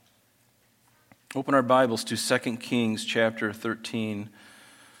Open our Bibles to 2 Kings chapter 13.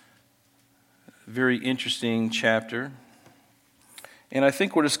 Very interesting chapter. And I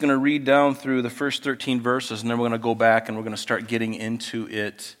think we're just going to read down through the first 13 verses, and then we're going to go back and we're going to start getting into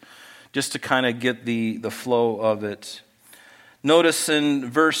it, just to kind of get the flow of it. Notice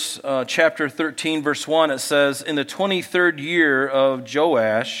in chapter 13, verse 1, it says, "In the 23rd year of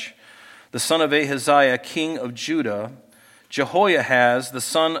Joash, the son of Ahaziah, king of Judah, Jehoiahaz, the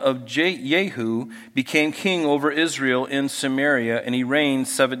son of Jehu, became king over Israel in Samaria, and he reigned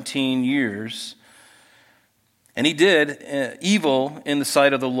 17 years. And he did evil in the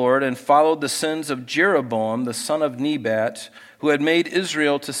sight of the Lord and followed the sins of Jeroboam, the son of Nebat, who had made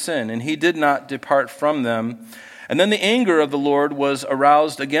Israel to sin, and he did not depart from them. And then the anger of the Lord was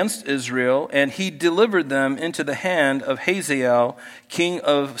aroused against Israel, and he delivered them into the hand of Hazael, king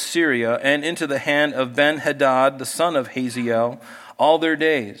of Syria, and into the hand of Ben-Hadad, the son of Hazael, all their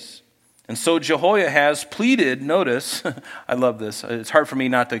days. And so Jehoiahaz pleaded," notice, I love this, it's hard for me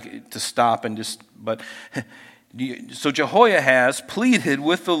not to stop and so Jehoiahaz pleaded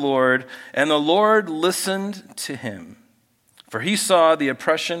with the Lord, and the Lord listened to him. For he saw the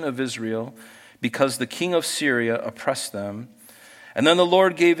oppression of Israel, because the king of Syria oppressed them. And then the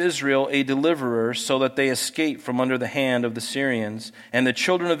Lord gave Israel a deliverer, so that they escaped from under the hand of the Syrians, and the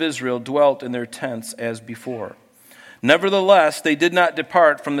children of Israel dwelt in their tents as before. Nevertheless, they did not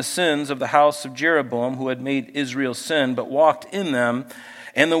depart from the sins of the house of Jeroboam, who had made Israel sin, but walked in them.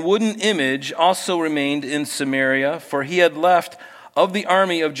 And the wooden image also remained in Samaria, for he had left of the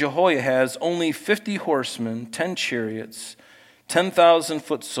army of Jehoiahaz only 50 horsemen, 10 chariots, 10,000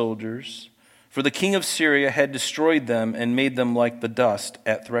 foot soldiers. For the king of Syria had destroyed them and made them like the dust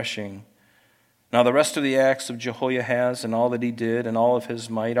at threshing. Now the rest of the acts of Jehoiahaz and all that he did and all of his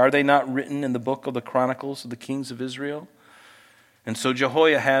might, are they not written in the book of the Chronicles of the kings of Israel? And so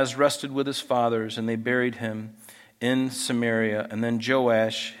Jehoiahaz rested with his fathers, and they buried him in Samaria. And then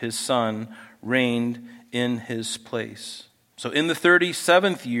Joash, his son, reigned in his place." So in the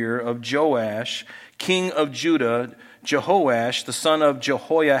 37th year of Joash, king of Judah, Jehoash, the son of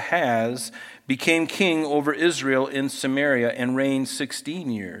Jehoiahaz, became king over Israel in Samaria and reigned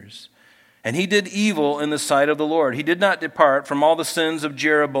 16 years. And he did evil in the sight of the Lord. He did not depart from all the sins of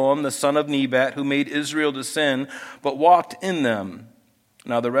Jeroboam, the son of Nebat, who made Israel to sin, but walked in them.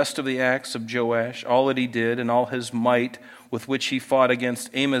 Now the rest of the acts of Joash, all that he did, and all his might with which he fought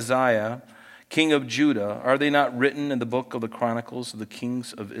against Amaziah, king of Judah, are they not written in the book of the Chronicles of the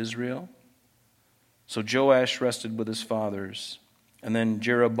kings of Israel? So Joash rested with his fathers, and then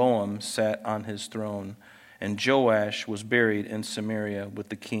Jeroboam sat on his throne, and Joash was buried in Samaria with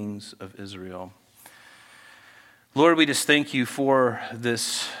the kings of Israel. Lord, we just thank you for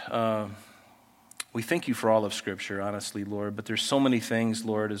this. We thank you for all of Scripture, honestly, Lord. But there's so many things,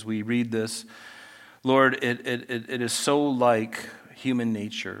 Lord, as we read this. Lord, it is so like human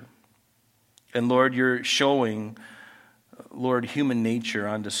nature. And Lord, you're showing, Lord, human nature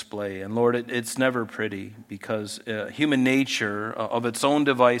on display. And Lord, it's never pretty, because human nature, of its own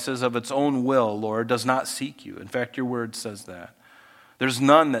devices, of its own will, Lord, does not seek you. In fact, your word says that. There's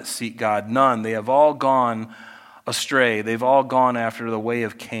none that seek God, none. They have all gone astray. They've all gone after the way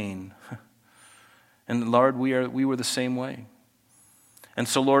of Cain. And Lord, we were the same way. And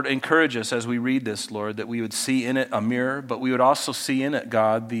so, Lord, encourage us as we read this, Lord, that we would see in it a mirror, but we would also see in it,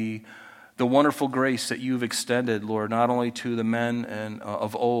 God, the wonderful grace that you've extended, Lord, not only to the men and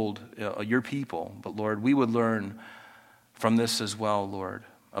of old, your people, but Lord, we would learn from this as well, Lord,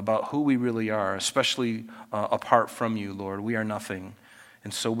 about who we really are, especially apart from you, Lord. We are nothing.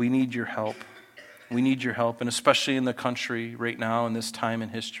 And so we need your help. We need your help, and especially in the country right now, in this time in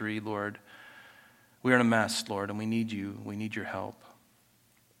history, Lord, we are in a mess, Lord, and we need you. We need your help.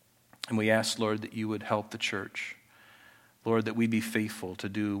 And we ask, Lord, that you would help the church. Lord, that we be faithful to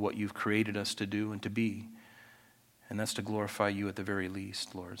do what you've created us to do and to be. And that's to glorify you at the very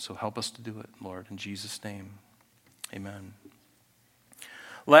least, Lord. So help us to do it, Lord, in Jesus' name. Amen.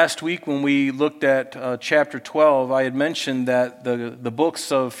 Last week when we looked at chapter 12, I had mentioned that the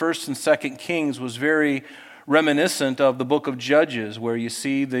books of 1st and 2nd Kings was very reminiscent of the book of Judges, where you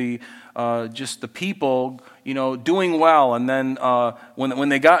see just the people, doing well, and then when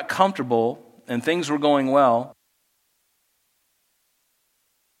they got comfortable and things were going well,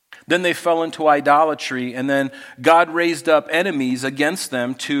 then they fell into idolatry, and then God raised up enemies against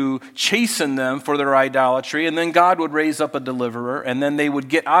them to chasten them for their idolatry, and then God would raise up a deliverer, and then they would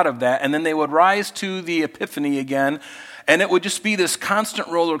get out of that, and then they would rise to the epiphany again, and it would just be this constant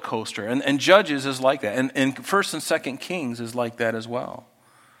roller coaster. And Judges is like that, and 1st and 2nd Kings is like that as well.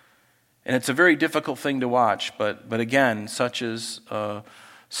 And it's a very difficult thing to watch, but again, such is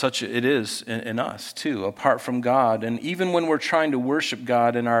such it is in us too, apart from God. And even when we're trying to worship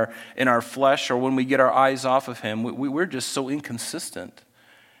God in our flesh, or when we get our eyes off of him, we're just so inconsistent.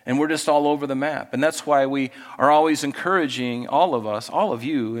 And we're just all over the map. And that's why we are always encouraging all of us, all of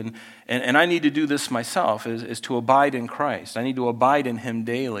you, and I need to do this myself, is to abide in Christ. I need to abide in him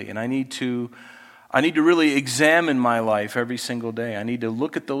daily. And I need to really examine my life every single day. I need to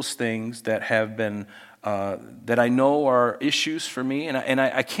look at those things that have been that I know are issues for me, and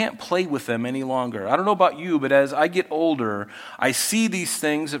I can't play with them any longer. I don't know about you, but as I get older, I see these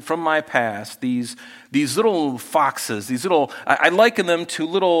things from my past, these little foxes, I liken them to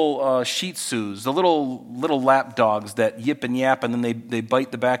little Shih Tzus, the little lap dogs that yip and yap, and then they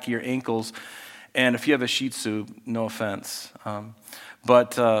bite the back of your ankles. And if you have a Shih Tzu, no offense,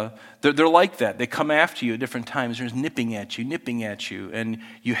 but they're like that. They come after you at different times. They're nipping at you, and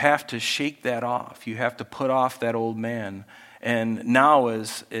you have to shake that off. You have to put off that old man. And now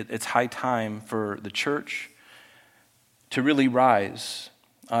it's high time for the church to really rise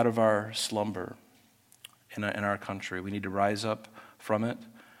out of our slumber in our country. We need to rise up from it.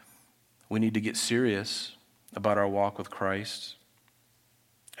 We need to get serious about our walk with Christ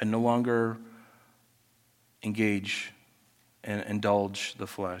and no longer engage and indulge the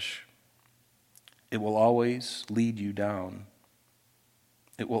flesh. It will always lead you down.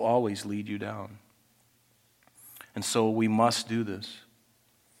 It will always lead you down. And so we must do this.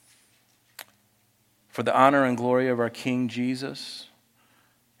 For the honor and glory of our King Jesus,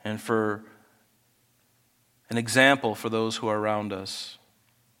 and for an example for those who are around us,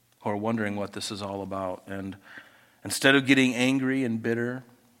 who are wondering what this is all about. And instead of getting angry and bitter,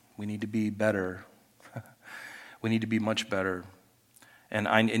 we need to be better. We need to be much better. And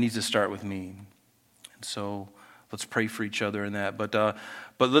it needs to start with me. And so let's pray for each other in that. But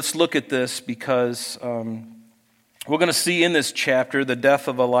let's look at this, because we're going to see in this chapter the death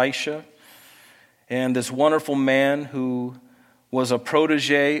of Elisha, and this wonderful man who was a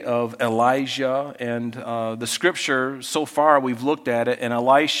protege of Elijah. And the scripture, so far we've looked at it, and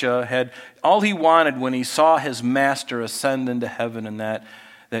Elisha had all he wanted when he saw his master ascend into heaven in that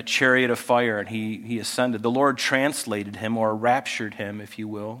chariot of fire, and he ascended. The Lord translated him, or raptured him, if you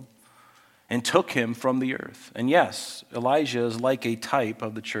will, and took him from the earth. And yes, Elijah is like a type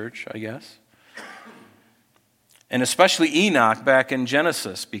of the church, I guess. And especially Enoch back in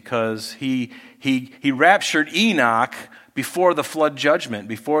Genesis, because he raptured Enoch before the flood judgment,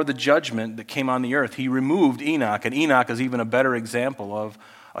 before the judgment that came on the earth. He removed Enoch, and Enoch is even a better example of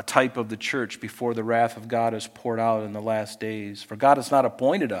a type of the church before the wrath of God is poured out in the last days. For God has not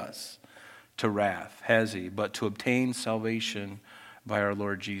appointed us to wrath, has he, but to obtain salvation by our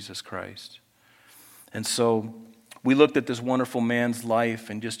Lord Jesus Christ. And so we looked at this wonderful man's life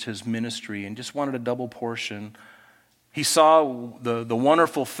and just his ministry, and just wanted a double portion. He saw the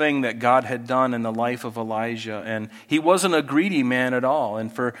wonderful thing that God had done in the life of Elijah, and he wasn't a greedy man at all. And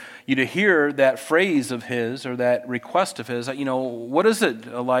for you to hear that phrase of his, or that request of his, what is it,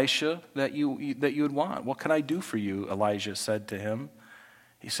 Elisha, that you would want? What can I do for you? Elijah said to him.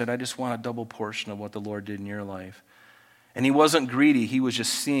 He said, I just want a double portion of what the Lord did in your life. And he wasn't greedy. He was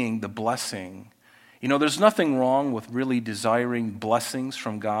just seeing the blessing. There's nothing wrong with really desiring blessings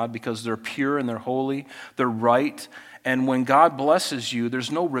from God, because they're pure and they're holy, they're right. And when God blesses you, there's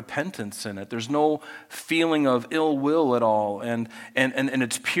no repentance in it. There's no feeling of ill will at all. And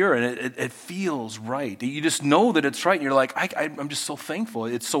it's pure, and it feels right. You just know that it's right. And you're like, I'm just so thankful.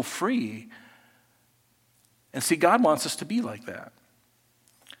 It's so free. And see, God wants us to be like that.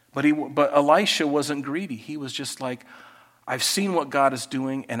 But Elisha wasn't greedy. He was just like, I've seen what God is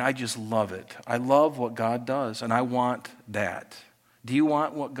doing, and I just love it. I love what God does, and I want that. Do you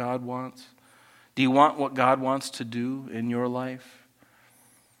want what God wants? Do you want what God wants to do in your life?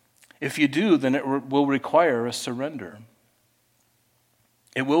 If you do, then it will require a surrender.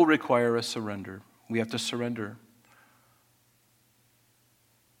 It will require a surrender. We have to surrender.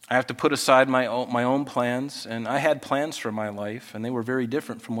 I have to put aside my own plans, and I had plans for my life, and they were very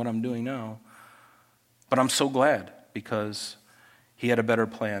different from what I'm doing now. But I'm so glad, because he had a better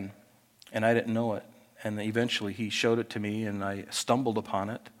plan, and I didn't know it. And eventually he showed it to me, and I stumbled upon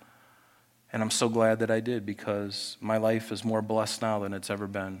it. And I'm so glad that I did, because my life is more blessed now than it's ever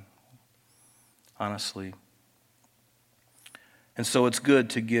been, honestly. And so it's good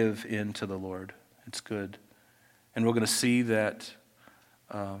to give in to the Lord. It's good. And we're going to see that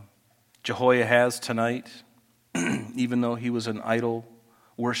Jehoiahaz tonight, even though he was an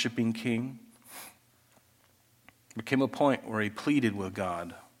idol-worshiping king, there came a point where he pleaded with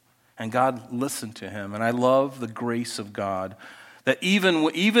God, and God listened to him. And I love the grace of God that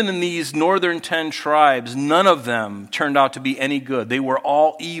even in these northern 10 tribes, none of them turned out to be any good. They were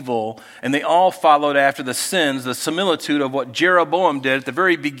all evil, and they all followed after the sins, the similitude of what Jeroboam did at the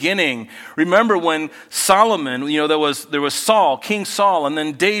very beginning. Remember when Solomon, there was Saul, King Saul, and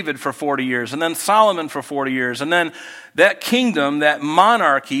then David for 40 years, and then Solomon for 40 years, and then that kingdom, that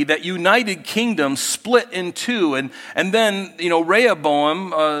monarchy, that united kingdom split in two. And then,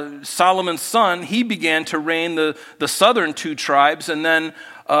 Rehoboam, Solomon's son, he began to reign the southern 2 tribes. And then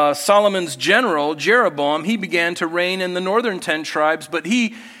Solomon's general, Jeroboam, he began to reign in the northern 10 tribes. But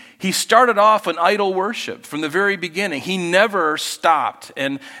he started off in idol worship from the very beginning. He never stopped.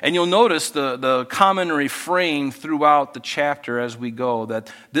 And you'll notice the common refrain throughout the chapter as we go, that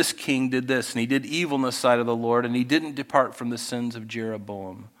this king did this, and he did evil in the sight of the Lord, and he didn't depart from the sins of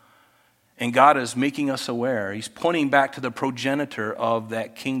Jeroboam. And God is making us aware. He's pointing back to the progenitor of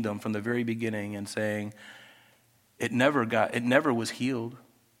that kingdom from the very beginning and saying, it never was healed.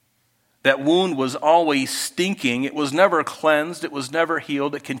 That wound was always stinking. It was never cleansed. It was never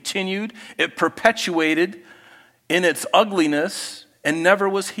healed. It continued. It perpetuated in its ugliness and never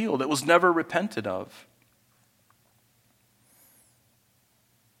was healed. It was never repented of.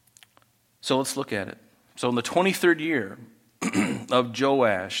 So let's look at it. So in the 23rd year of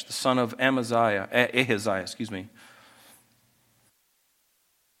Joash, the son of Ahaziah,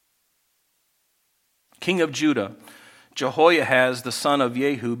 king of Judah, Jehoahaz, the son of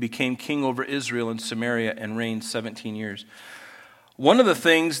Jehu, became king over Israel and Samaria and reigned 17 years. One of the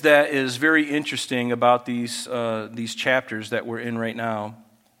things that is very interesting about these chapters that we're in right now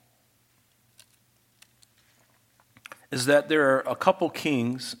is that there are a couple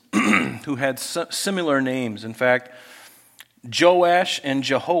kings who had similar names. In fact, Joash and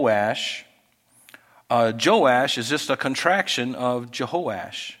Jehoash. Joash is just a contraction of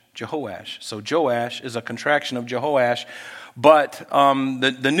Jehoash. So Joash is a contraction of Jehoash. But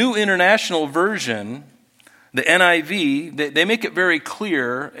the New International Version, the NIV, they make it very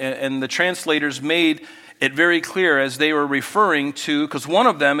clear, and the translators made it very clear as they were referring to, because one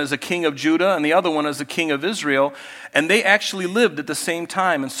of them is a king of Judah and the other one is a king of Israel, and they actually lived at the same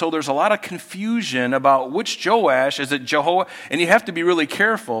time. And so there's a lot of confusion about which Joash, is it Jehoash? And you have to be really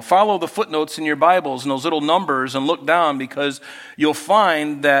careful. Follow the footnotes in your Bibles and those little numbers and look down, because you'll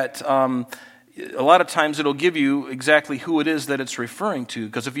find that a lot of times it'll give you exactly who it is that it's referring to.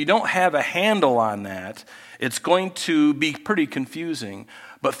 Because if you don't have a handle on that, it's going to be pretty confusing.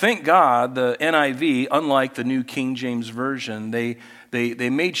 But thank God, the NIV, unlike the New King James Version, they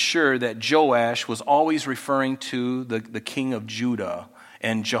made sure that Joash was always referring to the king of Judah,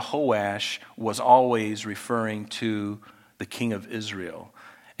 and Jehoash was always referring to the king of Israel.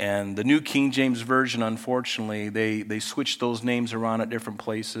 And the New King James Version, unfortunately, they switched those names around at different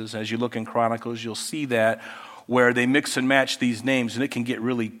places. As you look in Chronicles, you'll see that, where they mix and match these names, and it can get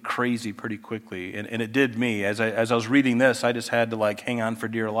really crazy pretty quickly. And it did me. As I was reading this, I just had to hang on for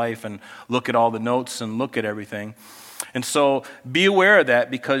dear life and look at all the notes and look at everything. And so be aware of that,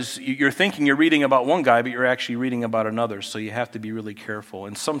 because you're thinking you're reading about one guy, but you're actually reading about another. So you have to be really careful.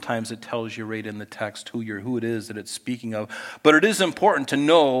 And sometimes it tells you right in the text who it is that it's speaking of. But it is important to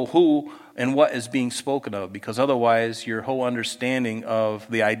know who and what is being spoken of, because otherwise your whole understanding of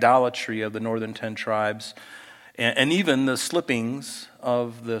the idolatry of the northern 10 tribes and even the slippings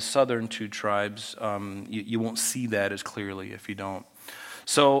of the southern 2 tribes, you won't see that as clearly if you don't.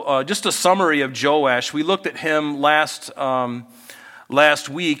 So just a summary of Joash. We looked at him last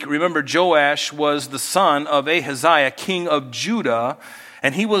week. Remember, Joash was the son of Ahaziah, king of Judah,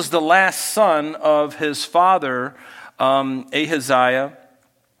 and he was the last son of his father, Ahaziah.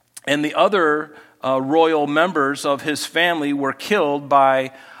 And the other royal members of his family were killed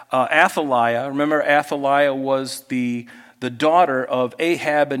by Athaliah. Remember, Athaliah was the daughter of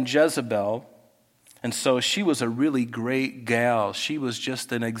Ahab and Jezebel. And so she was a really great gal. She was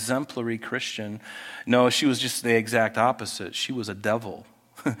just an exemplary Christian. No, she was just the exact opposite. She was a devil.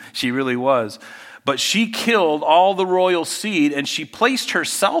 She really was. But she killed all the royal seed, and she placed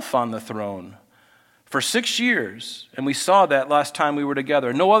herself on the throne for 6 years. And we saw that last time we were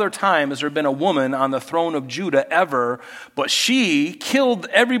together. No other time has there been a woman on the throne of Judah ever, but she killed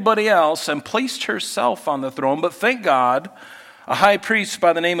everybody else and placed herself on the throne. But thank God, a high priest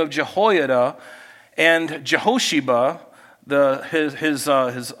by the name of Jehoiada and Jehosheba, his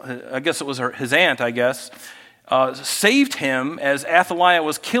I guess it was his aunt, saved him as Athaliah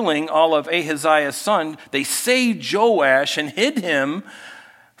was killing all of Ahaziah's son. They saved Joash and hid him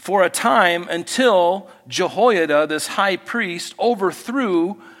for a time until Jehoiada, this high priest,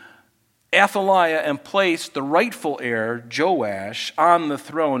 overthrew Athaliah and placed the rightful heir, Joash, on the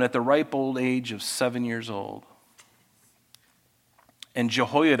throne at the ripe old age of 7 years old. And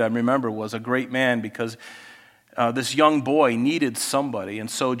Jehoiada, remember, was a great man because this young boy needed somebody. And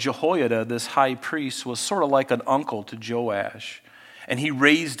so Jehoiada, this high priest, was sort of like an uncle to Joash. And he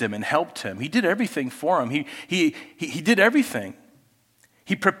raised him and helped him. He did everything for him. He did everything.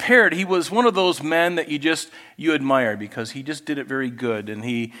 He prepared. He was one of those men that you admire because he just did it very good. And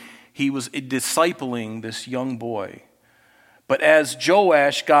he was discipling this young boy. But as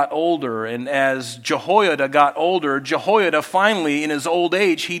Joash got older and as Jehoiada got older, Jehoiada finally, in his old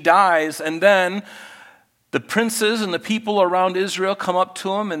age, he dies. And then the princes and the people around Israel come up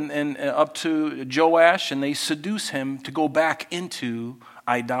to him and up to Joash, and they seduce him to go back into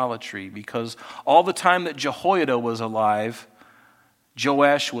idolatry. Because all the time that Jehoiada was alive,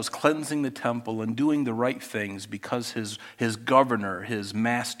 Joash was cleansing the temple and doing the right things because his governor, his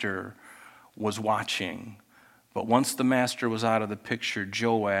master, was watching. But once the master was out of the picture,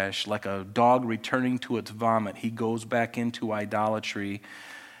 Joash, like a dog returning to its vomit, he goes back into idolatry,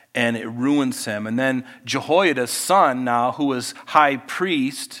 and it ruins him. And then Jehoiada's son now, who is high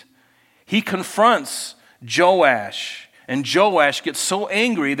priest, he confronts Joash. And Joash gets so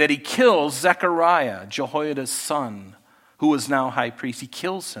angry that he kills Zechariah, Jehoiada's son, who is now high priest. He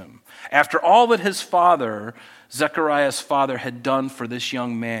kills him. After all that his father, Zechariah's father, had done for this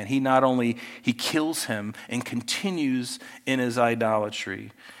young man, he kills him and continues in his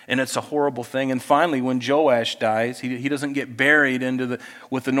idolatry. And it's a horrible thing. And finally, when Joash dies, he doesn't get buried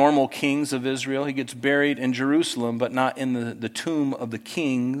with the normal kings of Israel. He gets buried in Jerusalem, but not in the tomb of the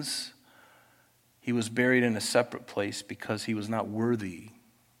kings. He was buried in a separate place because he was not worthy.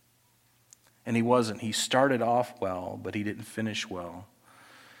 And he wasn't. He started off well, but he didn't finish well.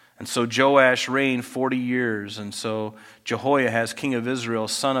 And so Joash reigned 40 years. And so Jehoiahaz, king of Israel,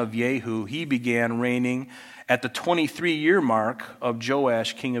 son of Jehu, he began reigning at the 23-year mark of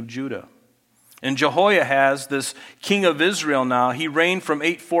Joash, king of Judah. And Jehoiahaz, this king of Israel now, he reigned from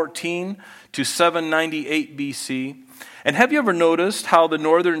 814 to 798 BC. And have you ever noticed how the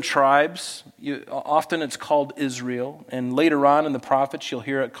northern tribes, often it's called Israel, and later on in the prophets you'll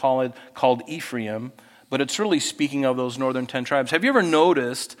hear it called Ephraim, but it's really speaking of those northern 10 tribes. Have you ever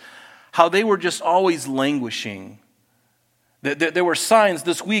noticed how they were just always languishing? There were signs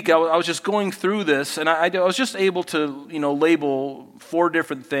this week. I was just going through this, and I was just able to label 4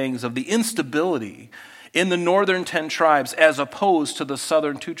 different things of the instability in the northern 10 tribes as opposed to the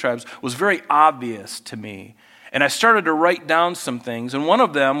southern 2 tribes. It was very obvious to me. And I started to write down some things, and one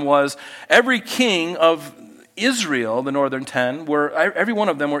of them was every king of Israel, the northern 10, every one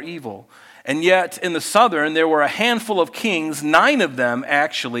of them were evil. And yet in the southern, there were a handful of kings, 9 of them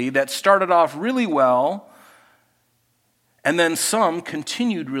actually, that started off really well, and then some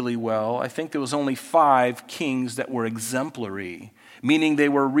continued really well. I think there was only 5 kings that were exemplary, meaning they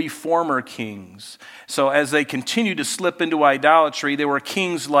were reformer kings. So as they continued to slip into idolatry, there were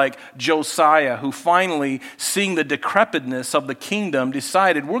kings like Josiah, who finally, seeing the decrepitness of the kingdom,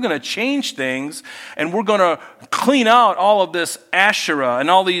 decided we're going to change things and we're going to clean out all of this Asherah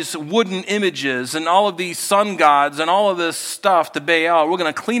and all these wooden images and all of these sun gods and all of this stuff to Baal. We're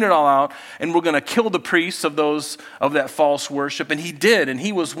going to clean it all out and we're going to kill the priests of that false worship. And he did, and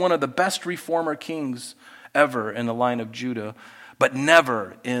he was one of the best reformer kings ever in the line of Judah. But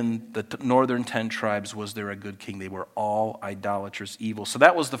never in the northern 10 tribes was there a good king. They were all idolatrous evil. So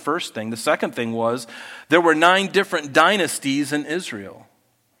that was the first thing. The second thing was there were 9 different dynasties in Israel,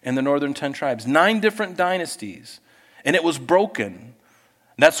 in the northern 10 tribes. 9 different dynasties. And it was broken.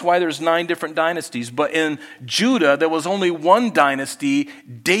 That's why there's 9 different dynasties. But in Judah, there was only one dynasty,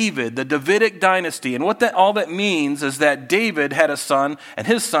 David, the Davidic dynasty. And all that means is that David had a son, and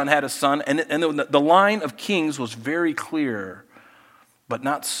his son had a son, and the line of kings was very clear. But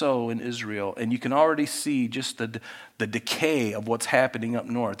not so in Israel. And you can already see just the decay of what's happening up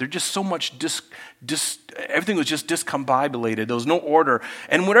north. There's just so much, everything was just discombobulated. There was no order.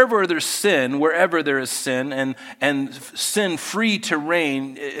 And wherever there is sin, and sin free to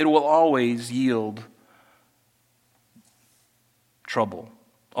reign, it will always yield trouble.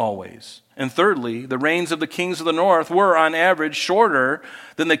 Always. And thirdly, the reigns of the kings of the north were on average shorter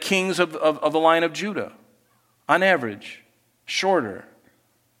than the kings of the line of Judah. On average, shorter.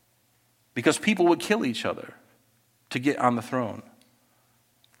 Because people would kill each other to get on the throne.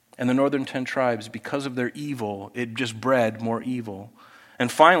 And the northern 10 tribes, because of their evil, it just bred more evil. And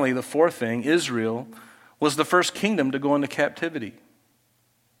finally, the fourth thing, Israel was the first kingdom to go into captivity.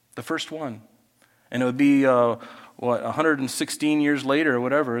 The first one. And it would be, 116 years later or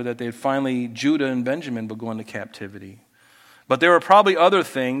whatever, that Judah and Benjamin would go into captivity. But there are probably other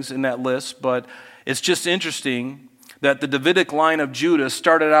things in that list, but it's just interesting that the Davidic line of Judah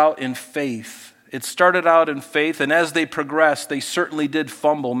started out in faith It started out in faith, and as they progressed, they certainly did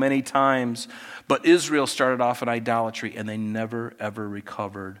fumble many times. But Israel started off in idolatry, and they never, ever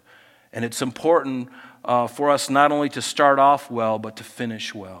recovered. And it's important for us not only to start off well, but to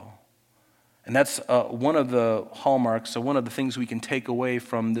finish well. And that's one of the hallmarks, one of the things we can take away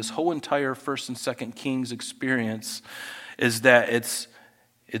from this whole entire 1st and 2nd Kings experience is that it's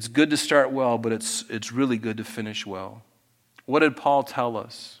good to start well, but it's really good to finish well. What did Paul tell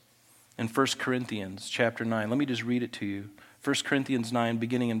us in 1 Corinthians chapter 9? Let me just read it to you. 1 Corinthians 9,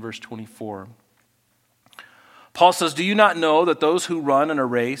 beginning in verse 24. Paul says, "Do you not know that those who run in a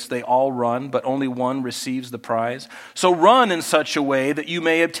race, they all run, but only one receives the prize? So run in such a way that you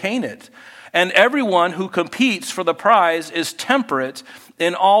may obtain it. And everyone who competes for the prize is temperate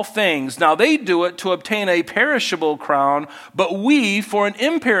in all things. Now they do it to obtain a perishable crown, but we for an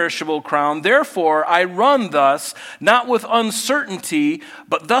imperishable crown. Therefore I run thus, not with uncertainty,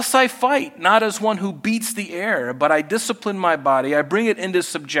 but thus I fight, not as one who beats the air, but I discipline my body, I bring it into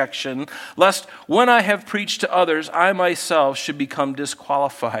subjection, lest when I have preached to others, I myself should become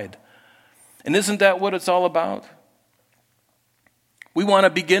disqualified." And isn't that what it's all about? We want to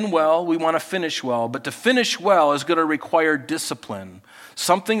begin well, we want to finish well, but to finish well is going to require discipline.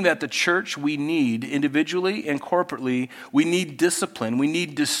 Something that the church we need individually and corporately. We need discipline, we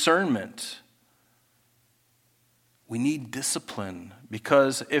need discernment. We need discipline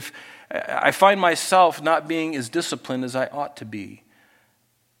because if I find myself not being as disciplined as I ought to be,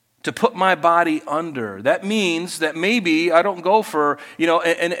 to put my body under, that means that maybe I don't go for, and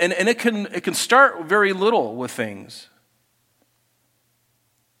it can start very little with things.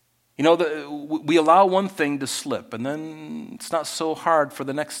 We allow one thing to slip, and then it's not so hard for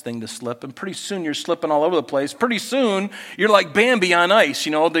the next thing to slip, and pretty soon you're slipping all over the place. Pretty soon you're like Bambi on ice.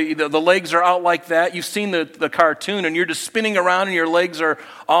 The legs are out like that. You've seen the cartoon, and you're just spinning around, and your legs are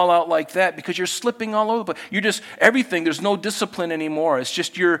all out like that because you're slipping all over the place. You're just everything. There's no discipline anymore. It's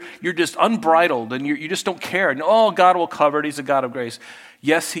just you're just unbridled, and you just don't care. And, God will cover it. He's a God of grace.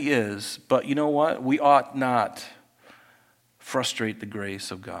 Yes, He is. But you know what? We ought not frustrate the grace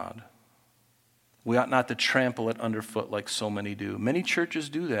of God. We ought not to trample it underfoot like so many do. Many churches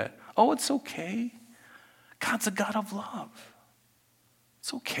do that. Oh, it's okay. God's a God of love.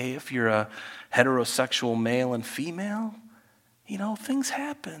 It's okay if you're a heterosexual male and female. Things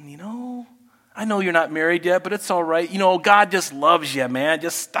happen, I know you're not married yet, but it's all right. God just loves you, man.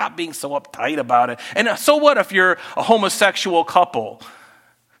 Just stop being so uptight about it. And so what if you're a homosexual couple?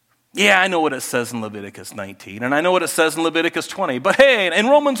 Yeah, I know what it says in Leviticus 19, and I know what it says in Leviticus 20, but hey, in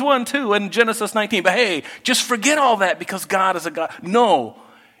Romans 1, 2, and Genesis 19, but hey, just forget all that because God is a God. No,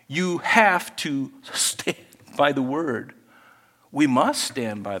 you have to stand by the Word. We must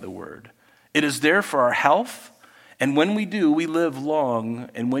stand by the Word. It is there for our health, and when we do, we live long,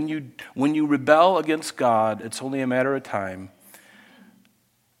 and when you rebel against God, it's only a matter of time.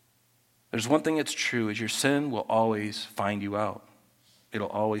 There's one thing that's true, is your sin will always find you out. It'll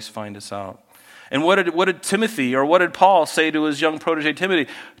always find us out. And what did Timothy, or what did Paul say to his young protege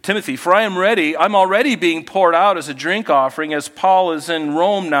Timothy? "For I'm already being poured out as a drink offering," as Paul is in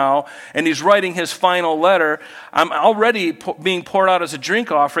Rome now, and he's writing his final letter. "I'm already being poured out as a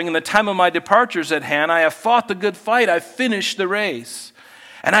drink offering, and the time of my departure is at hand. I have fought the good fight, I've finished the race,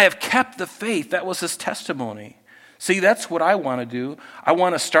 and I have kept the faith." That was his testimony. See, that's what I want to do. I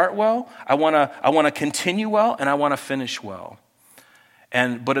want to start well, I want to continue well, and I want to finish well.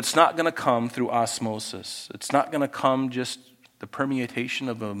 But it's not going to come through osmosis. It's not going to come just the permeation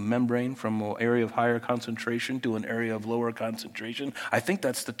of a membrane from an area of higher concentration to an area of lower concentration. I think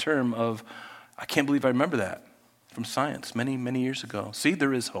that's the term of, I can't believe I remember that from science many, many years ago. See,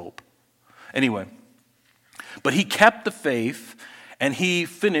 there is hope. Anyway, but he kept the faith and he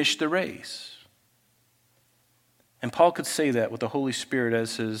finished the race. And Paul could say that with the Holy Spirit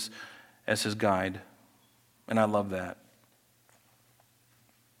as his guide. And I love that.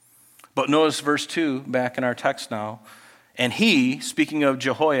 But notice verse 2, back in our text now. "And he," speaking of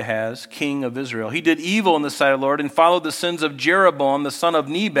Jehoahaz, king of Israel, "he did evil in the sight of the Lord and followed the sins of Jeroboam, the son of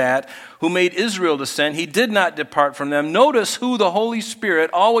Nebat, who made Israel to sin. He did not depart from them." Notice who the Holy Spirit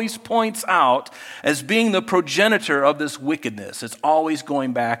always points out as being the progenitor of this wickedness. It's always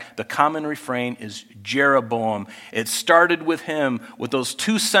going back. The common refrain is Jeroboam. It started with him, with those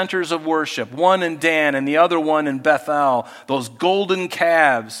two centers of worship, one in Dan and the other one in Bethel, those golden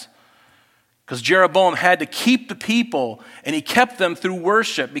calves. Because Jeroboam had to keep the people, and he kept them through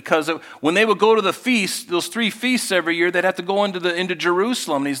worship, because when they would go to the feast, those 3 feasts every year, they'd have to go into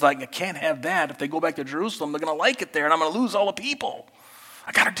Jerusalem. And he's like, I can't have that. If they go back to Jerusalem, they're going to like it there, and I'm going to lose all the people.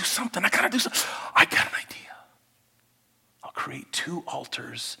 I got to do something. I got an idea. I'll create 2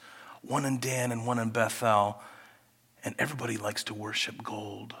 altars, one in Dan and one in Bethel, and everybody likes to worship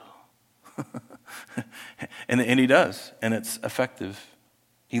gold. and he does, and it's effective.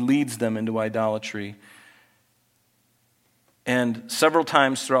 He leads them into idolatry. And several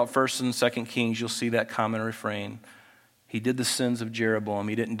times throughout 1st and 2nd Kings, you'll see that common refrain. He did the sins of Jeroboam.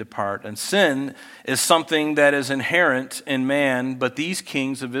 He didn't depart. And sin is something that is inherent in man, but these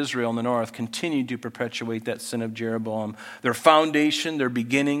kings of Israel in the north continued to perpetuate that sin of Jeroboam. Their foundation, their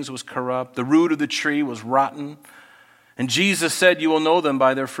beginnings was corrupt. The root of the tree was rotten. And Jesus said, "You will know them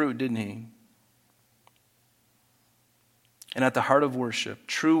by their fruit," didn't he? And at the heart of worship,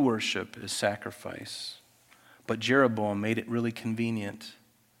 true worship, is sacrifice. But Jeroboam made it really convenient.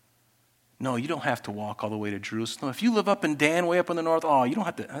 No, you don't have to walk all the way to Jerusalem. If you live up in Dan, way up in the north, you don't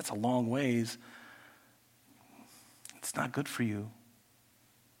have to, that's a long ways. It's not good for you.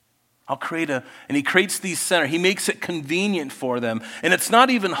 And he creates these centers. He makes it convenient for them. And it's not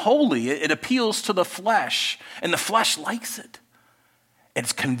even holy. It appeals to the flesh. And the flesh likes it.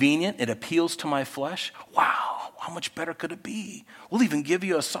 It's convenient. It appeals to my flesh. Wow, how much better could it be? We'll even give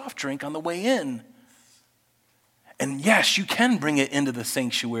you a soft drink on the way in. And yes, you can bring it into the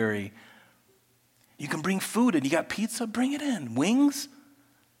sanctuary. You can bring food in. You got pizza? Bring it in. Wings?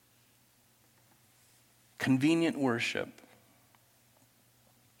 Convenient worship.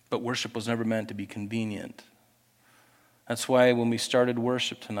 But worship was never meant to be convenient. That's why when we started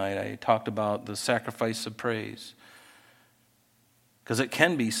worship tonight, I talked about the sacrifice of praise. Because it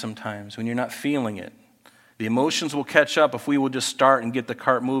can be sometimes when you're not feeling it. The emotions will catch up if we will just start and get the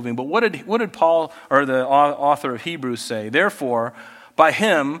cart moving. But what did Paul, or the author of Hebrews, say? Therefore, by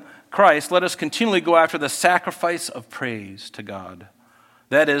him, Christ, let us continually go after the sacrifice of praise to God.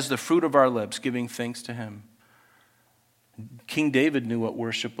 That is the fruit of our lips, giving thanks to him. King David knew what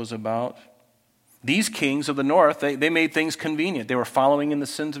worship was about. These kings of the north, they made things convenient. They were following in the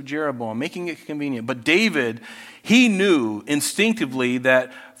sins of Jeroboam, making it convenient. But David, he knew instinctively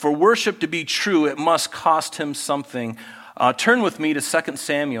that for worship to be true, it must cost him something. Turn with me to 2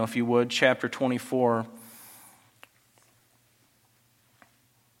 Samuel, if you would, chapter 24.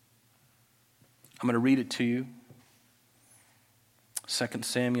 I'm going to read it to you. 2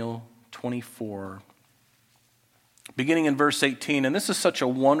 Samuel 24. Beginning in verse 18. And this is such a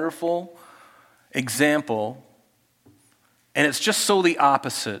wonderful example, and it's just so the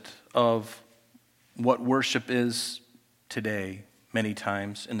opposite of what worship is today many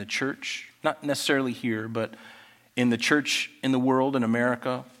times in the church, not necessarily here, but in the church in the world, in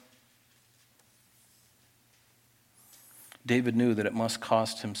America. David knew that it must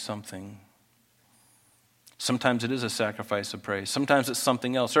cost him something. Sometimes it is a sacrifice of praise. Sometimes it's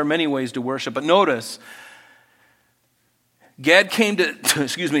something else. There are many ways to worship, but notice, Gad came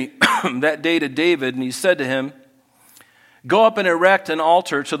that day to David, and he said to him, "Go up and erect an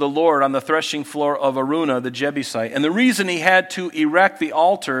altar to the Lord on the threshing floor of Araunah the Jebusite." And the reason he had to erect the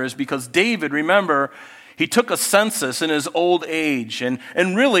altar is because David, remember, he took a census in his old age. And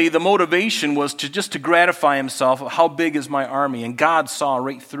really the motivation was to gratify himself. How big is my army? And God saw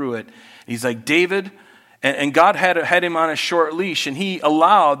right through it. He's like, David, and God had him on a short leash, and he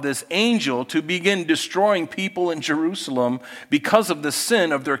allowed this angel to begin destroying people in Jerusalem because of the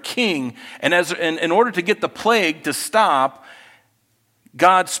sin of their king. And in order to get the plague to stop,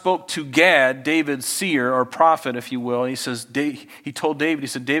 God spoke to Gad, David's seer or prophet, if you will. He told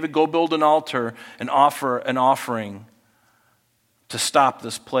David, David, go build an altar and offer an offering to stop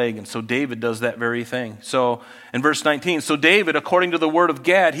this plague. And so David does that very thing. So in verse 19, so David, according to the word of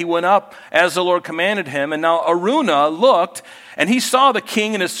Gad, he went up as the Lord commanded him. And now Araunah looked, and he saw the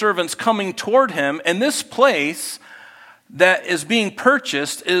king and his servants coming toward him. And this place that is being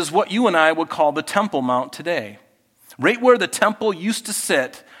purchased is what you and I would call the Temple Mount today. Right where the temple used to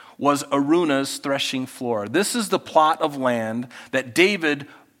sit was Araunah's threshing floor. This is the plot of land that David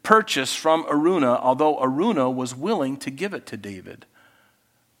purchased from Araunah, although Araunah was willing to give it to David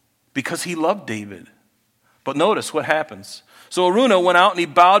because he loved David. But notice what happens. So Araunah went out and he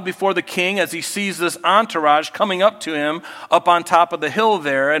bowed before the king as he sees this entourage coming up to him up on top of the hill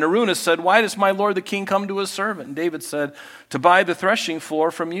there. And Araunah said, "Why does my lord the king come to his servant?" And David said, "To buy the threshing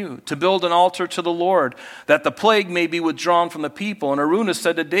floor from you, to build an altar to the Lord, that the plague may be withdrawn from the people." And Araunah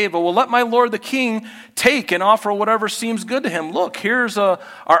said to David, "Well, let my lord the king take and offer whatever seems good to him. Look, here's our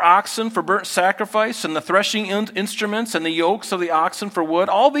oxen for burnt sacrifice, and the threshing instruments, and the yokes of the oxen for wood.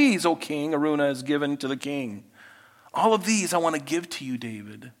 All these, O king," Araunah has given to the king. "All of these I want to give to you,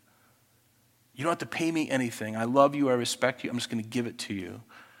 David. You don't have to pay me anything. I love you. I respect you. I'm just going to give it to you.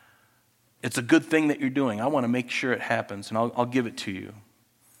 It's a good thing that you're doing. I want to make sure it happens, and I'll give it to you."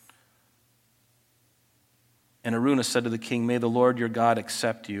 And Araunah said to the king, may the Lord your God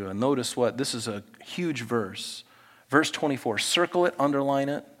accept you. And notice what, this is a huge verse. Verse 24, circle it, underline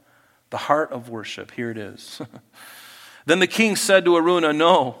it. The heart of worship, here it is. Then the king said to Araunah,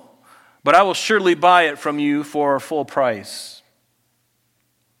 no, but I will surely buy it from you for a full price.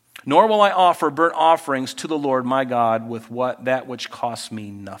 Nor will I offer burnt offerings to the Lord my God with that which costs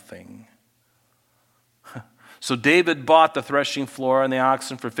me nothing. So David bought the threshing floor and the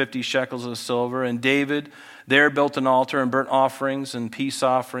oxen for 50 shekels of silver, and David there built an altar and burnt offerings and peace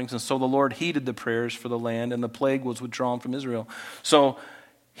offerings. And so the Lord heeded the prayers for the land, and the plague was withdrawn from Israel. So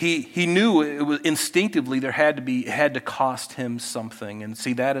he knew it was instinctively it had to cost him something. And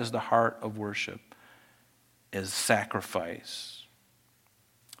see, that is the heart of worship, is sacrifice.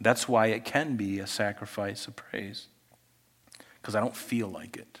 That's why it can be a sacrifice of praise, because I don't feel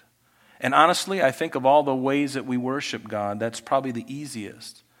like it. And honestly, I think of all the ways that we worship God, that's probably the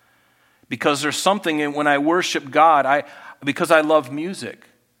easiest. Because there's something when I worship God, because I love music.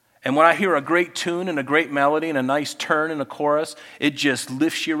 And when I hear a great tune and a great melody and a nice turn in a chorus, it just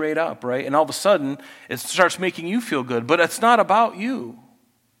lifts you right up, right? And all of a sudden, it starts making you feel good. But it's not about you.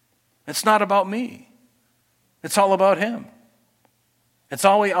 It's not about me. It's all about Him. It's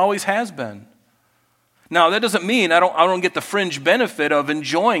always has been. Now, that doesn't mean I don't get the fringe benefit of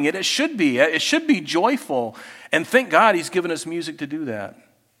enjoying it. It should be. It should be joyful. And thank God He's given us music to do that.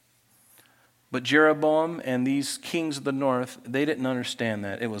 But Jeroboam and these kings of the north, they didn't understand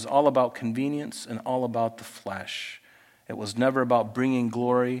that. It was all about convenience and all about the flesh. It was never about bringing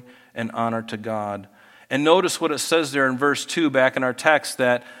glory and honor to God. And notice what it says there in verse 2 back in our text,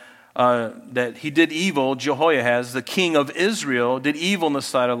 that he did evil. Jehoahaz, the king of Israel, did evil in the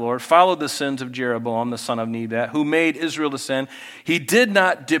sight of the Lord, followed the sins of Jeroboam, the son of Nebat, who made Israel to sin. He did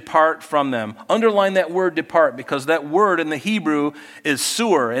not depart from them. Underline that word depart, because that word in the Hebrew is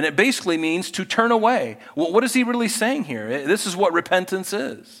sur, and it basically means to turn away. Well, what is he really saying here? This is what repentance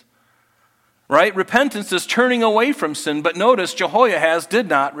is, right? Repentance is turning away from sin, but notice Jehoahaz did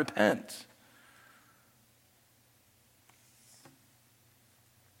not repent.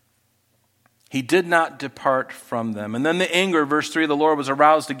 He did not depart from them. And then the anger, verse 3, the Lord was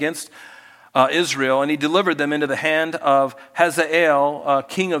aroused against Israel, and He delivered them into the hand of Hazael,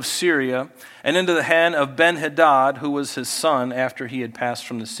 king of Syria, and into the hand of Ben-Hadad, who was his son after he had passed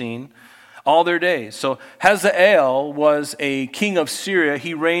from the scene, all their days. So Hazael was a king of Syria.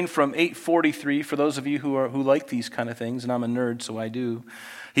 He reigned from 843, for those of you who like these kind of things, and I'm a nerd, so I do.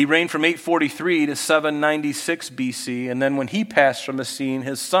 He reigned from 843 to 796 BC, and then when he passed from the scene,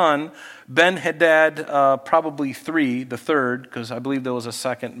 his son, Ben-Hadad, probably the third, because I believe there was a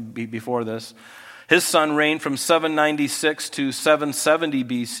second before this, his son reigned from 796 to 770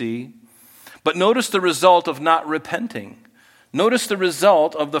 BC. But notice the result of not repenting. Notice the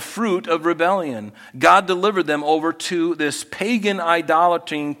result of the fruit of rebellion. God delivered them over to this pagan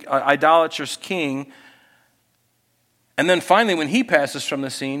idolatrous king. And then finally, when he passes from the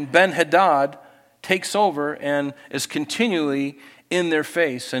scene, Ben-Hadad takes over and is continually in their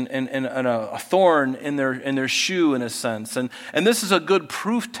face and a thorn in their shoe, in a sense. And this is a good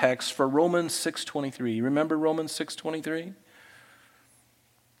proof text for Romans 6:23. Remember Romans 6:23?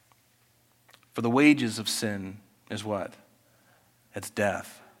 For the wages of sin is what? It's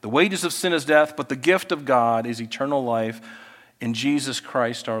death. The wages of sin is death, but the gift of God is eternal life in Jesus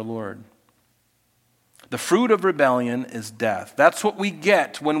Christ our Lord. The fruit of rebellion is death. That's what we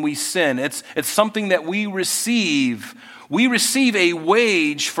get when we sin. It's something that we receive. We receive a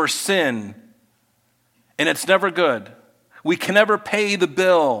wage for sin, and it's never good. We can never pay the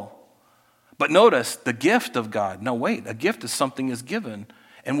bill. But notice, the gift of God. No, wait, a gift is something is given,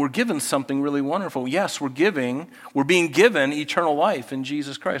 and we're given something really wonderful. Yes, we're being given eternal life in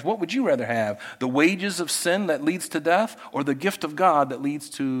Jesus Christ. What would you rather have? The wages of sin that leads to death, or the gift of God that leads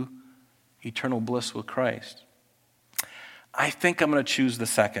to eternal bliss with Christ? I think I'm going to choose the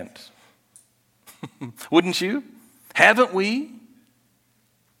second. Wouldn't you? Haven't we?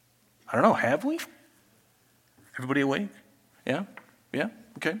 I don't know, have we? Everybody awake? Yeah? Yeah?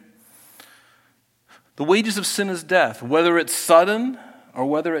 Okay. The wages of sin is death, whether it's sudden or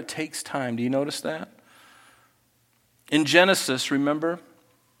whether it takes time. Do you notice that? In Genesis, remember?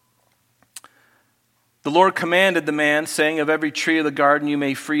 The Lord commanded the man, saying, of every tree of the garden you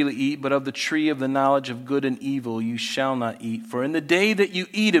may freely eat, but of the tree of the knowledge of good and evil you shall not eat. For in the day that you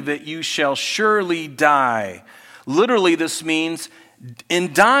eat of it, you shall surely die. Literally, this means,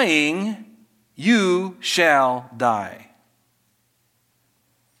 in dying, you shall die.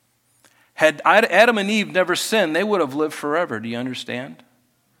 Had Adam and Eve never sinned, they would have lived forever. Do you understand?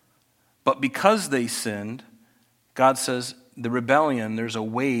 But because they sinned, God says, the rebellion, there's a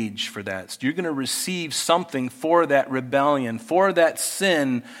wage for that. So you're going to receive something for that rebellion, for that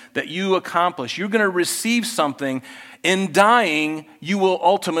sin that you accomplish. You're going to receive something. In dying, you will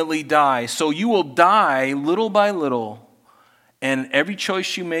ultimately die. So you will die little by little. And every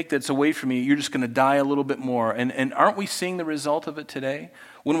choice you make that's away from you, you're just going to die a little bit more. And aren't we seeing the result of it today?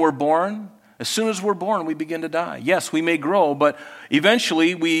 When we're born, as soon as we're born, we begin to die. Yes, we may grow, but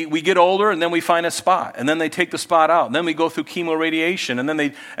eventually we get older and then we find a spot. And then they take the spot out. And then we go through chemoradiation.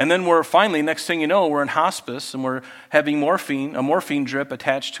 And then we're finally, next thing you know, we're in hospice and we're having a morphine drip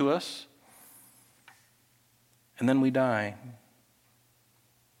attached to us. And then we die.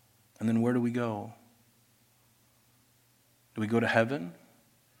 And then where do we go? Do we go to heaven?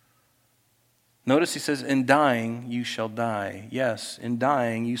 Notice he says, in dying, you shall die. Yes, in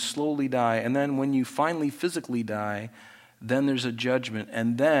dying, you slowly die. And then when you finally physically die, then there's a judgment.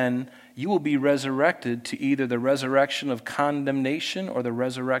 And then you will be resurrected to either the resurrection of condemnation or the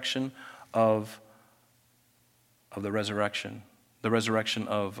resurrection of the resurrection. The resurrection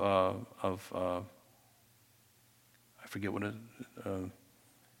of I forget what it is.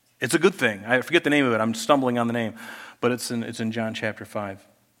 It's a good thing. I forget the name of it. I'm stumbling on the name. But it's in John chapter 5.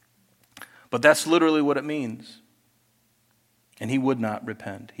 But that's literally what it means. And he would not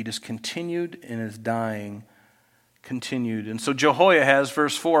repent. He just continued in his dying, continued. And so Jehoiahaz,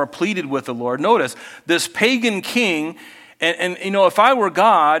 verse 4, pleaded with the Lord. Notice, this pagan king, and if I were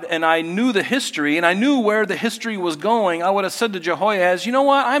God and I knew the history and I knew where the history was going, I would have said to Jehoiahaz, you know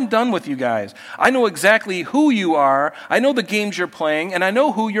what, I'm done with you guys. I know exactly who you are. I know the games you're playing, and I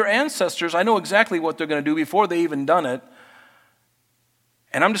know who your ancestors, I know exactly what they're going to do before they even done it.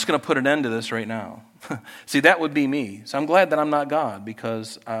 And I'm just going to put an end to this right now. See, that would be me. So I'm glad that I'm not God,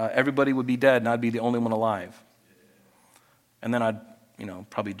 because everybody would be dead and I'd be the only one alive. And then I'd,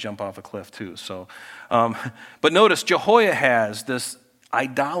 probably jump off a cliff too. So, but notice Jehoiahaz, this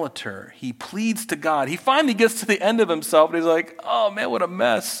idolater, he pleads to God. He finally gets to the end of himself and he's like, oh man, what a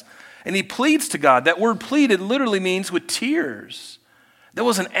mess. And he pleads to God. That word pleaded literally means with tears. There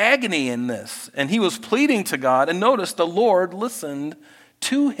was an agony in this. And he was pleading to God. And notice the Lord listened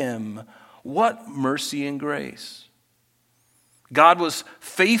to him. What mercy and grace. God was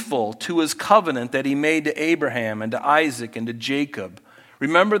faithful to his covenant that he made to Abraham and to Isaac and to Jacob.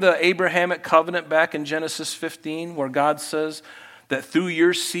 Remember the Abrahamic covenant back in Genesis 15 where God says that through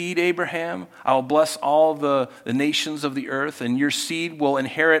your seed, Abraham, I will bless all the nations of the earth, and your seed will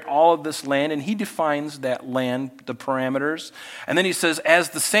inherit all of this land. And he defines that land, the parameters. And then he says,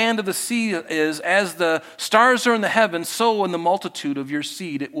 as the sand of the sea is, as the stars are in the heavens, so in the multitude of your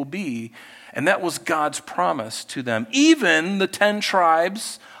seed it will be. And that was God's promise to them. Even the 10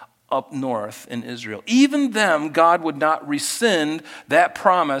 tribes up north in Israel, even them, God would not rescind that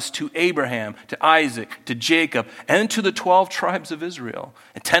promise to Abraham, to Isaac, to Jacob, and to the 12 tribes of Israel.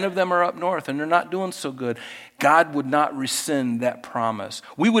 And 10 of them are up north, and they're not doing so good. God would not rescind that promise.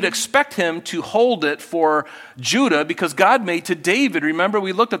 We would expect him to hold it for Judah because God made to David. Remember,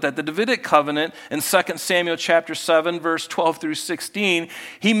 we looked at that, the Davidic covenant in 2 Samuel chapter 7, verse 12 through 16.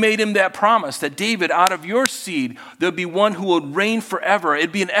 He made him that promise that David, out of your seed, there'd be one who would reign forever.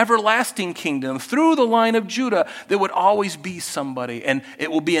 It'd be an everlasting kingdom through the line of Judah. There would always be somebody, and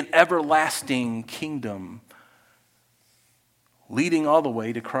it will be an everlasting kingdom leading all the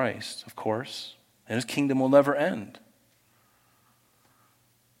way to Christ, of course. And his kingdom will never end.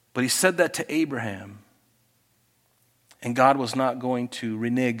 But he said that to Abraham. And God was not going to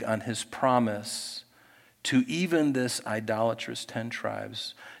renege on his promise to even this idolatrous 10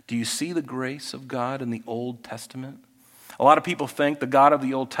 tribes. Do you see the grace of God in the Old Testament? A lot of people think the God of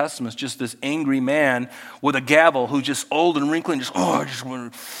the Old Testament is just this angry man with a gavel who's just old and wrinkly and I just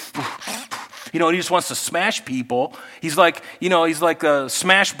want to... he just wants to smash people. He's like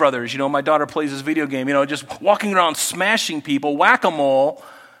Smash Brothers. My daughter plays this video game, just walking around smashing people, whack-a-mole.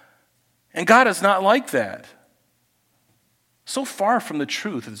 And God is not like that. So far from the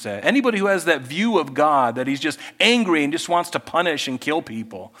truth is that. Anybody who has that view of God, that he's just angry and just wants to punish and kill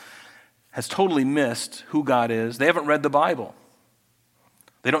people, has totally missed who God is. They haven't read the Bible.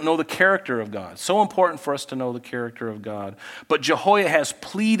 They don't know the character of God. So important for us to know the character of God. But Jehoiahaz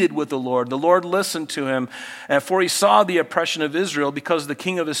pleaded with the Lord. The Lord listened to him, and for he saw the oppression of Israel because the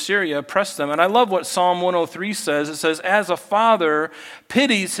king of Assyria oppressed them. And I love what Psalm 103 says. It says, as a father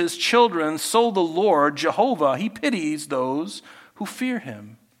pities his children, so the Lord, Jehovah, he pities those who fear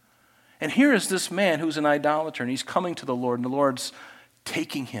him. And here is this man who's an idolater, and he's coming to the Lord, and the Lord's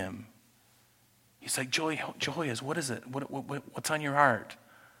taking him. He's like, Jehoiahaz, what is it? What's on your heart?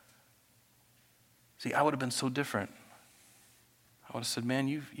 See, I would have been so different. I would have said, man,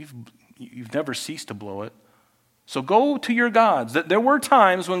 you've never ceased to blow it. So go to your gods. There were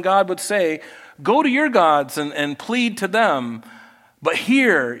times when God would say, go to your gods and plead to them. But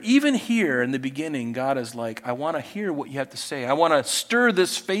here, even here in the beginning, God is like, I want to hear what you have to say. I want to stir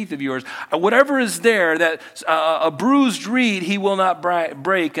this faith of yours. Whatever is there, that a bruised reed he will not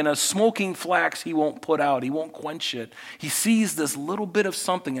break, and a smoking flax he won't put out. He won't quench it. He sees this little bit of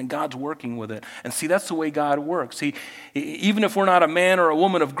something, and God's working with it. And see, that's the way God works. Even if we're not a man or a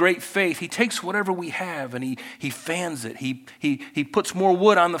woman of great faith, he takes whatever we have and he fans it. He puts more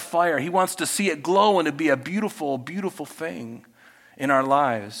wood on the fire. He wants to see it glow and to be a beautiful, beautiful thing in our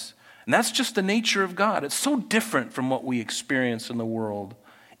lives. And that's just the nature of God. It's so different from what we experience in the world,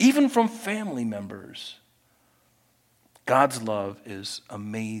 even from family members. God's love is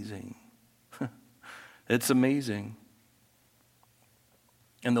amazing. It's amazing.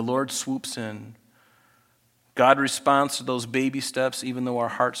 And the Lord swoops in. God responds to those baby steps, even though our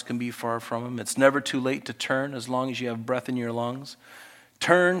hearts can be far from Him. It's never too late to turn as long as you have breath in your lungs.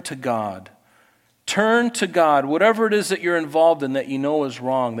 Turn to God. Turn to God. Whatever it is that you're involved in that you know is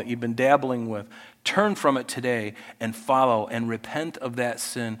wrong, that you've been dabbling with, turn from it today and follow and repent of that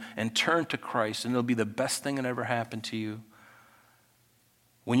sin and turn to Christ, and it'll be the best thing that ever happened to you.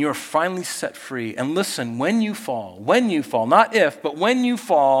 When you're finally set free, and listen, when you fall, not if, but when you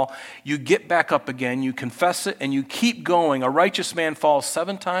fall, you get back up again, you confess it, and you keep going. A righteous man falls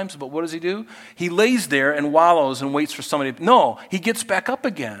 7 times, but what does he do? He lays there and wallows and waits for somebody. No, he gets back up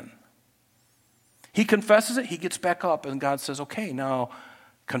again. He confesses it, he gets back up, and God says, okay, now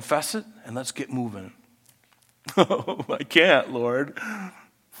confess it, and let's get moving. Oh, I can't, Lord.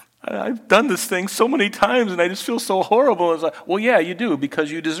 I've done this thing so many times, and I just feel so horrible. It's like, well, yeah, you do,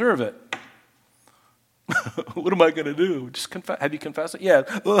 because you deserve it. What am I going to do? Just confess. Have you confessed it? Yeah.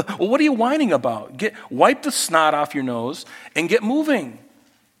 Well, what are you whining about? Wipe the snot off your nose and get moving.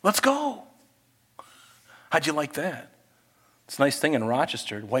 Let's go. How'd you like that? It's a nice thing in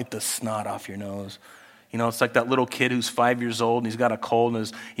Rochester, wipe the snot off your nose. You know, it's like that little kid who's 5 years old and he's got a cold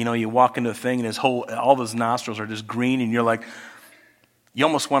and you walk into a thing and all of his nostrils are just green and you're like, you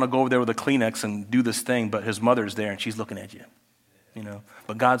almost want to go over there with a Kleenex and do this thing, but his mother's there and she's looking at you, you know.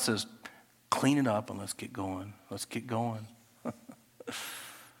 But God says, clean it up and let's get going. Let's get going.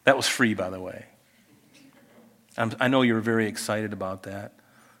 That was free, by the way. I know you're very excited about that.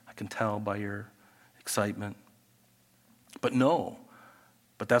 I can tell by your excitement. But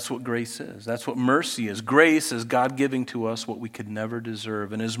that's what grace is. That's what mercy is. Grace is God giving to us what we could never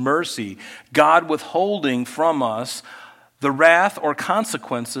deserve. And His mercy, God withholding from us the wrath or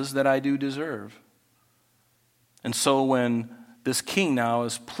consequences that I do deserve. And so when this king now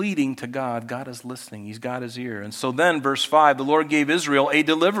is pleading to God, God is listening. He's got his ear. And so then, verse 5, the Lord gave Israel a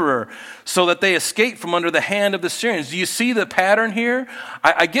deliverer so that they escaped from under the hand of the Syrians. Do you see the pattern here?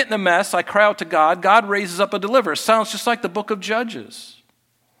 I get in a mess. I cry out to God. God raises up a deliverer. Sounds just like the book of Judges.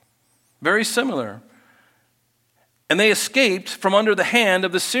 Very similar. And they escaped from under the hand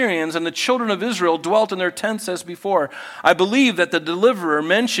of the Syrians, and the children of Israel dwelt in their tents as before. I believe that the deliverer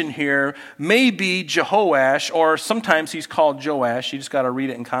mentioned here may be Jehoash, or sometimes he's called Joash. You just got to read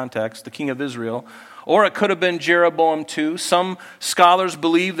it in context, the king of Israel. Or it could have been Jeroboam too. Some scholars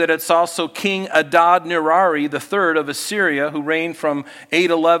believe that it's also King Adad-Nirari III of Assyria, who reigned from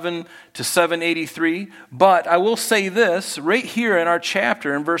 811 to 783. But I will say this, right here in our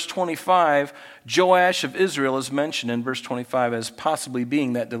chapter, in verse 25, Joash of Israel is mentioned in verse 25 as possibly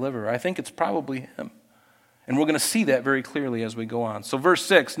being that deliverer. I think it's probably him. And we're going to see that very clearly as we go on. So verse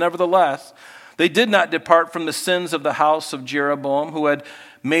 6, nevertheless, they did not depart from the sins of the house of Jeroboam, who had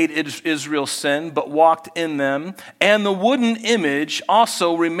made Israel sin, but walked in them. And the wooden image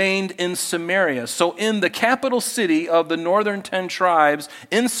also remained in Samaria. So in the capital city of the northern 10 tribes,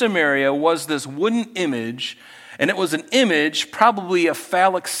 in Samaria, was this wooden image. And it was an image, probably a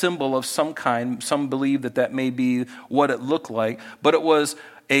phallic symbol of some kind. Some believe that may be what it looked like. But it was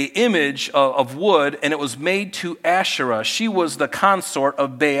an image of wood, and it was made to Asherah. She was the consort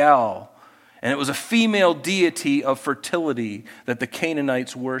of Baal. And it was a female deity of fertility that the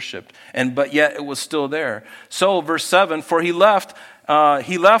Canaanites worshipped. But yet it was still there. So verse 7, for he left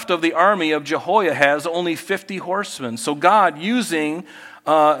of the army of Jehoahaz only 50 horsemen. So God, using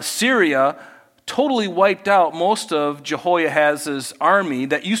Syria, totally wiped out most of Jehoahaz's army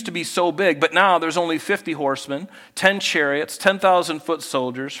that used to be so big. But now there's only 50 horsemen, 10 chariots, 10,000 foot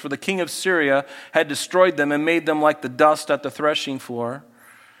soldiers. For the king of Syria had destroyed them and made them like the dust at the threshing floor.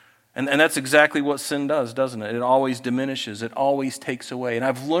 And that's exactly what sin does, doesn't it? It always diminishes. It always takes away. And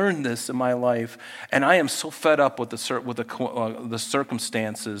I've learned this in my life, and I am so fed up with the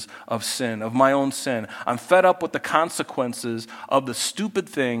circumstances of sin, of my own sin. I'm fed up with the consequences of the stupid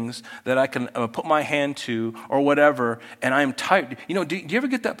things that I can put my hand to or whatever, and I'm tired. You know, do you ever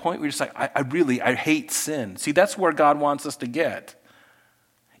get that point where you're just like, I hate sin? See, that's where God wants us to get.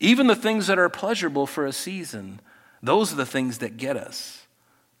 Even the things that are pleasurable for a season, those are the things that get us.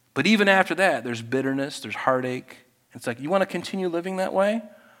 But even after that, there's bitterness, there's heartache. It's like, you want to continue living that way?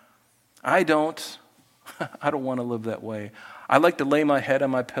 I don't. I don't want to live that way. I like to lay my head on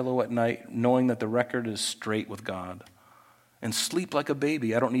my pillow at night knowing that the record is straight with God and sleep like a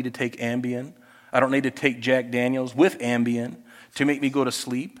baby. I don't need to take Ambien. I don't need to take Jack Daniels with Ambien to make me go to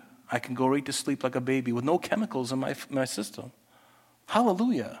sleep. I can go right to sleep like a baby with no chemicals in my system.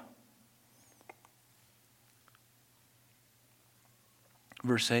 Hallelujah.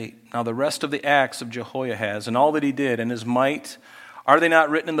 Verse 8, now the rest of the acts of Jehoiahaz and all that he did and his might, are they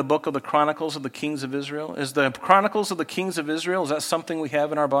not written in the book of the Chronicles of the Kings of Israel? Is the Chronicles of the Kings of Israel, is that something we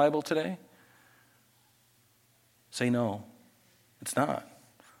have in our Bible today? Say no. It's not.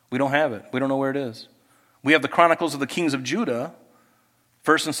 We don't have it. We don't know where it is. We have the Chronicles of the Kings of Judah,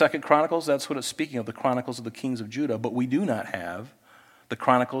 1st and 2nd Chronicles, that's what it's speaking of, the Chronicles of the Kings of Judah, but we do not have the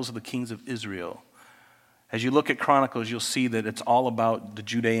Chronicles of the Kings of Israel. As you look at Chronicles, you'll see that it's all about the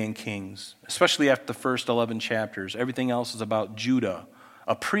Judean kings, especially after the first 11 chapters. Everything else is about Judah,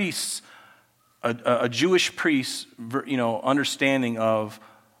 a Jewish priest's, understanding of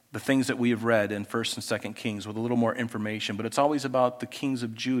the things that we have read in 1st and 2nd Kings with a little more information. But it's always about the kings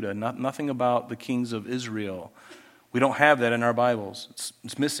of Judah, nothing about the kings of Israel. We don't have that in our Bibles.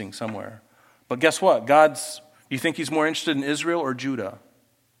 It's missing somewhere. But guess what? Do you think he's more interested in Israel or Judah?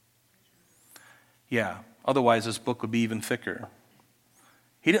 Yeah. Otherwise, this book would be even thicker.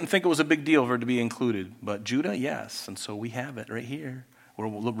 He didn't think it was a big deal for it to be included, but Judah, yes. And so we have it right here. We're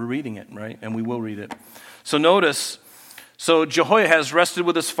reading it, right? And we will read it. So notice, Jehoiahaz rested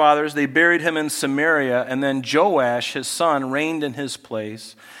with his fathers. They buried him in Samaria, and then Joash, his son, reigned in his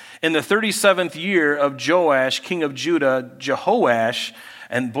place. In the 37th year of Joash, king of Judah, Jehoash,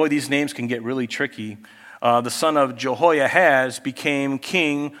 and boy, these names can get really tricky, the son of Jehoiahaz became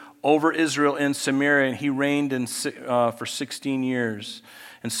king over Israel in Samaria, and he reigned for 16 years.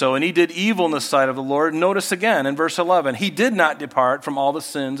 And he did evil in the sight of the Lord. Notice again in verse 11, he did not depart from all the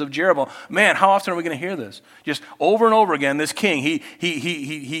sins of Jeroboam. Man, how often are we going to hear this? Just over and over again, this king,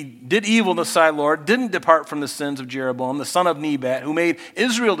 he did evil in the sight of the Lord, didn't depart from the sins of Jeroboam, the son of Nebat, who made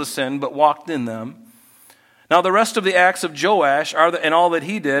Israel to sin, but walked in them. Now the rest of the acts of Joash and all that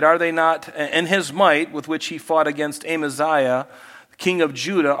he did, are they not, and his might with which he fought against Amaziah, king of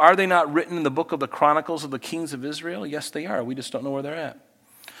Judah, are they not written in the book of the Chronicles of the Kings of Israel? Yes, they are. We just don't know where they're at.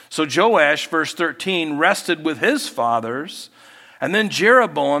 So Joash, verse 13, rested with his fathers, and then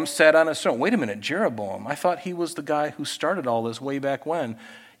Jeroboam sat on his throne. Wait a minute, Jeroboam. I thought he was the guy who started all this way back when.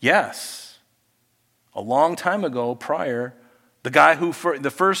 Yes, a long time ago prior, the guy the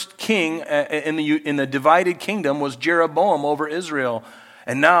first king in the divided kingdom was Jeroboam over Israel.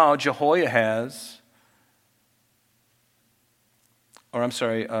 And now Jehoiahaz, and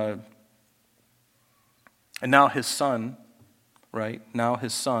now his son, right? Now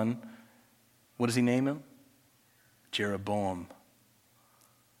his son, what does he name him? Jeroboam.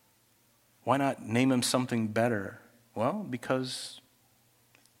 Why not name him something better? Well, because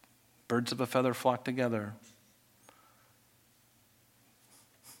birds of a feather flock together.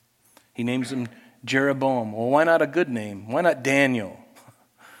 He names him Jeroboam. Well, why not a good name? Why not Daniel?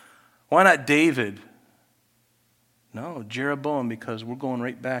 Why not David? No, Jeroboam, because we're going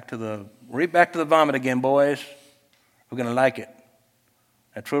right back to the vomit again, boys. We're going to like it.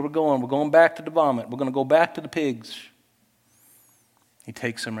 That's where we're going. We're going back to the vomit. We're going to go back to the pigs. He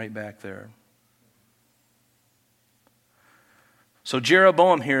takes them right back there. So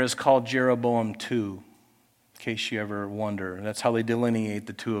Jeroboam here is called Jeroboam II, in case you ever wonder. That's how they delineate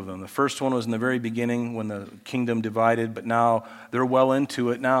the two of them. The first one was in the very beginning when the kingdom divided, but now they're well into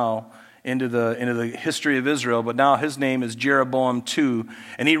it now. Into the history of Israel, but now his name is Jeroboam II,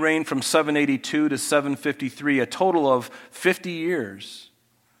 and he reigned from 782 to 753, a total of 50 years.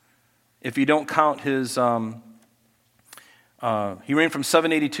 If you don't count his, he reigned from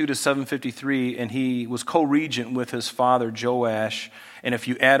 782 to 753, and he was co-regent with his father Joash, and if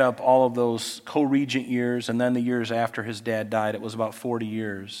you add up all of those co-regent years and then the years after his dad died, it was about 40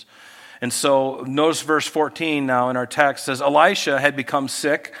 years. And so notice verse 14 now in our text says, Elisha had become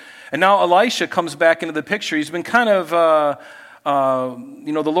sick. And now Elisha comes back into the picture. He's been kind of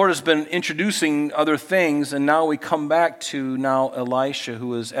the Lord has been introducing other things, and now we come back to now Elisha,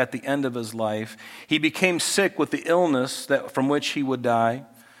 who is at the end of his life. He became sick with the illness from which he would die.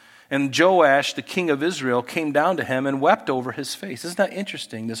 And Joash, the king of Israel, came down to him and wept over his face. Isn't that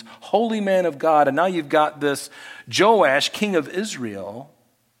interesting? This holy man of God, and now you've got this Joash, king of Israel,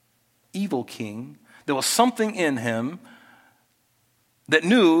 evil king. There was something in him that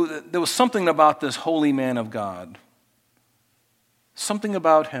knew that there was something about this holy man of God. Something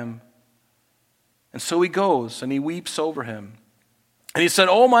about him. And so he goes and he weeps over him. And he said,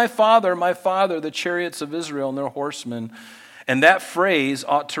 "Oh, my father, the chariots of Israel and their horsemen." And that phrase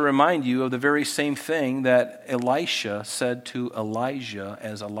ought to remind you of the very same thing that Elisha said to Elijah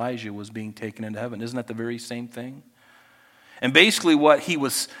as Elijah was being taken into heaven. Isn't that the very same thing? And basically what he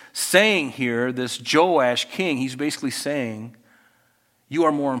was saying here, this Joash king, he's basically saying, you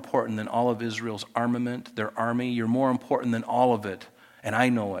are more important than all of Israel's armament, their army. You're more important than all of it, and I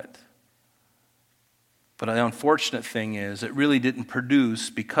know it. But the unfortunate thing is, it really didn't produce,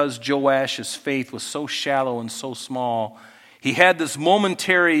 because Joash's faith was so shallow and so small. He had this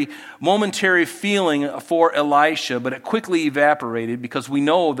momentary feeling for Elisha, but it quickly evaporated, because we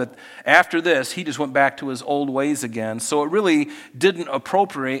know that after this, he just went back to his old ways again. So it really didn't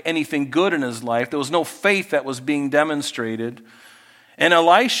appropriate anything good in his life. There was no faith that was being demonstrated. And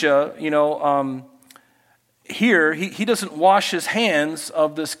Elisha, here, he doesn't wash his hands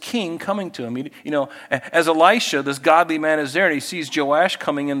of this king coming to him. As Elisha, this godly man, is there, and he sees Joash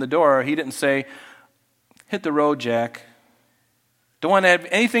coming in the door, he didn't say, "Hit the road, Jack. Don't want to have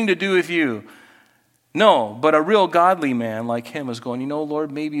anything to do with you." No, but a real godly man like him is going,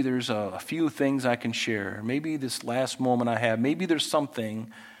 Lord, maybe there's a few things I can share. Maybe this last moment I have, maybe there's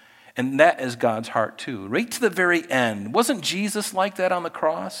something. And that is God's heart too. Right to the very end. Wasn't Jesus like that on the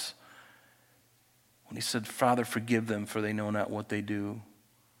cross? When he said, "Father, forgive them, for they know not what they do."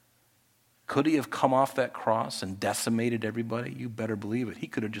 Could he have come off that cross and decimated everybody? You better believe it. He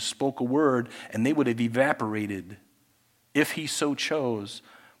could have just spoke a word and they would have evaporated if he so chose.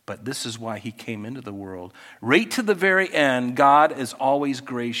 But this is why he came into the world. Right to the very end, God is always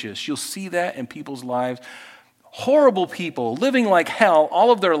gracious. You'll see that in people's lives. Horrible people living like hell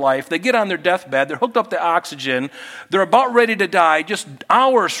all of their life. They get on their deathbed. They're hooked up to oxygen. They're about ready to die just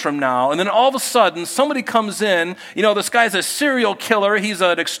hours from now. And then all of a sudden, somebody comes in. This guy's a serial killer. He's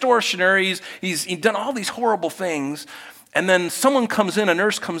an extortioner. He's done all these horrible things. And then someone comes in, a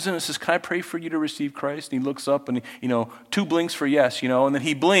nurse comes in and says, "Can I pray for you to receive Christ?" And he looks up and, 2 blinks for yes, and then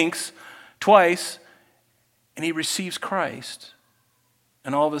he blinks twice and he receives Christ.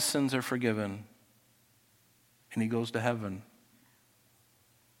 And all of his sins are forgiven. And he goes to heaven.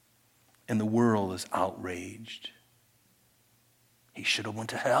 And the world is outraged. He should have went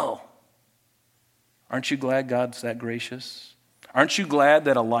to hell. Aren't you glad God's that gracious? Aren't you glad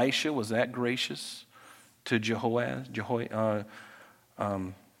that Elisha was that gracious to to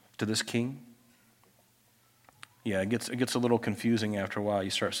this king? Yeah, it gets a little confusing after a while.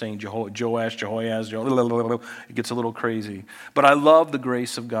 You start saying Joash, it gets a little crazy. But I love the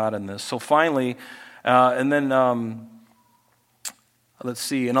grace of God in this. So finally, let's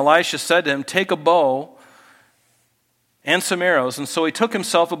see. And Elisha said to him, "Take a bow and some arrows." And so he took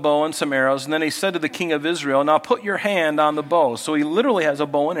himself a bow and some arrows. And then he said to the king of Israel, "Now put your hand on the bow." So he literally has a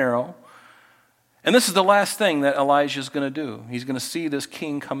bow and arrow. And this is the last thing that Elijah is going to do. He's going to see this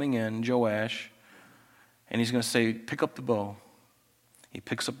king coming in, Joash, and he's going to say, "Pick up the bow." He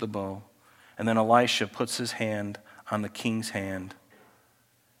picks up the bow. And then Elisha puts his hand on the king's hand.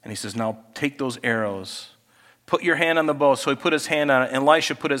 And he says, "Now take those arrows. Put your hand on the bow." So he put his hand on it, and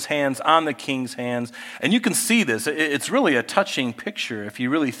Elisha put his hands on the king's hands. And you can see this. It's really a touching picture if you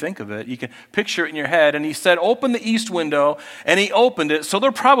really think of it. You can picture it in your head. And he said, "Open the east window." And he opened it. So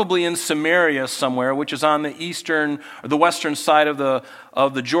they're probably in Samaria somewhere, which is on the the western side of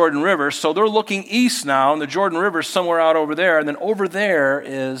the Jordan River. So they're looking east now, and the Jordan River is somewhere out over there. And then over there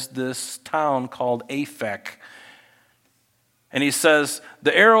is this town called Aphek. And he says,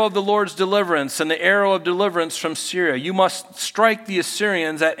 "The arrow of the Lord's deliverance and the arrow of deliverance from Syria. You must strike the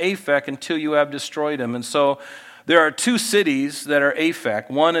Assyrians at Aphek until you have destroyed them." And so there are 2 cities that are Aphek.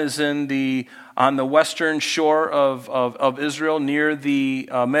 One is on the western shore of Israel near the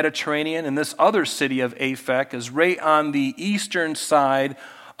Mediterranean. And this other city of Aphek is right on the eastern side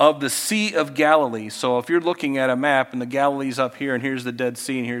of the Sea of Galilee. So if you're looking at a map and the Galilee's up here and here's the Dead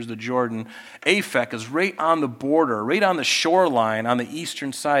Sea and here's the Jordan, Aphek is right on the border, right on the shoreline on the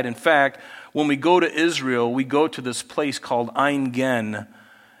eastern side. In fact, when we go to Israel, we go to this place called Ein Gen,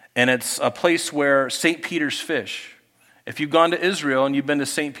 and it's a place where St. Peter's fish. If you've gone to Israel and you've been to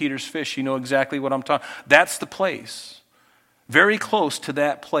St. Peter's fish, you know exactly what I'm talking about. That's the place. Very close to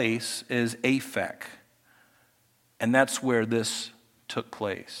that place is Aphek. And that's where this took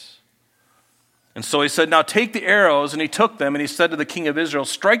place. And so he said, now take the arrows, and he took them, and he said to the king of Israel,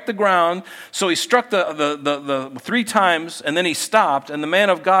 strike the ground. So he struck the 3 times, and then he stopped, and the man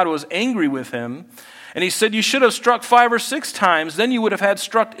of God was angry with him. And he said, you should have struck 5 or 6 times, then you would have had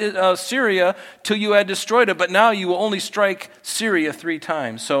struck Syria till you had destroyed it, but now you will only strike Syria 3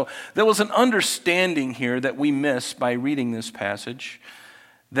 times. So there was an understanding here that we miss by reading this passage,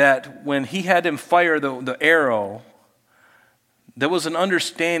 that when he had him fire the arrow, there was an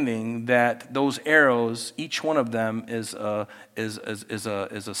understanding that those arrows, each one of them is a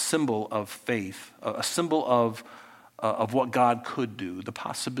symbol of faith, a symbol of what God could do, the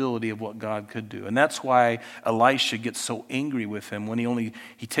possibility of what God could do. And that's why Elisha gets so angry with him when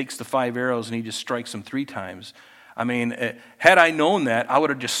he takes the 5 arrows and he just strikes them 3 times. I mean, had I known that, I would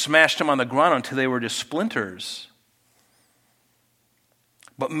have just smashed them on the ground until they were just splinters.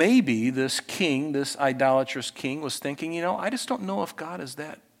 But maybe this king, this idolatrous king, was thinking, I just don't know if God is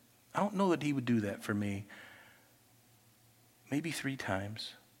that. I don't know that he would do that for me. Maybe 3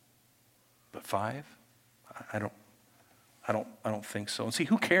 times. But 5? I don't think so. And see,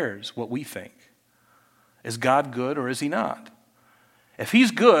 who cares what we think? Is God good or is he not? If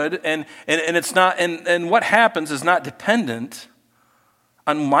he's good and it's not, and what happens is not dependent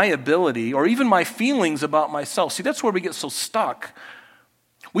on my ability or even my feelings about myself. See, that's where we get so stuck.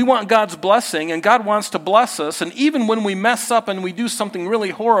 We want God's blessing, and God wants to bless us. And even when we mess up and we do something really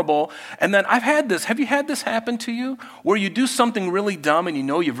horrible, and then I've had this. Have you had this happen to you? Where you do something really dumb and you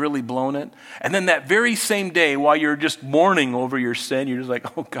know you've really blown it. And then that very same day, while you're just mourning over your sin, you're just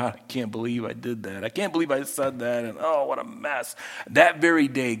like, oh God, I can't believe I did that. I can't believe I said that. And oh, what a mess. That very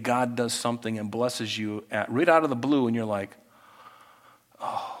day, God does something and blesses you right out of the blue, and you're like,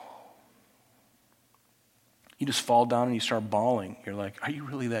 oh. You just fall down and you start bawling. You're like, are you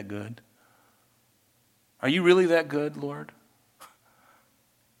really that good? Are you really that good, Lord?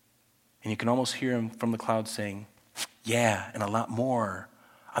 And you can almost hear him from the clouds saying, yeah, and a lot more.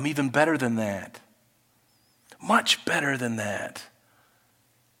 I'm even better than that. Much better than that.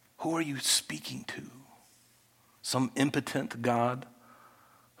 Who are you speaking to? Some impotent God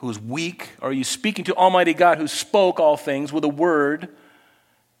who is weak? Or are you speaking to Almighty God who spoke all things with a word?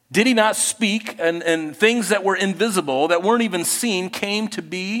 Did he not speak, and things that were invisible, that weren't even seen, came to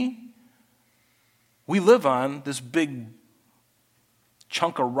be? We live on this big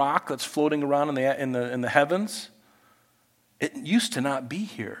chunk of rock that's floating around in the heavens. It used to not be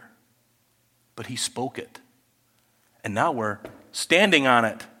here, but he spoke it. And now we're standing on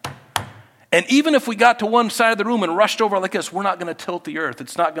it. And even if we got to one side of the room and rushed over like this, we're not going to tilt the earth.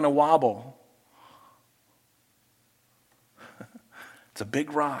 It's not going to wobble. It's a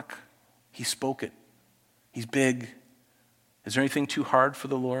big rock. He spoke it. He's big. Is there anything too hard for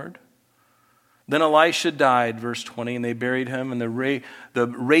the Lord? Then Elisha died, verse 20, and they buried him, and the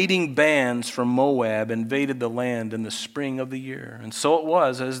raiding bands from Moab invaded the land in the spring of the year. And so it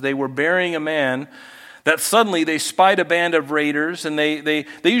was, as they were burying a man, that suddenly they spied a band of raiders, and they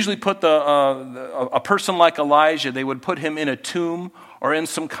usually put a person like Elijah, they would put him in a tomb or in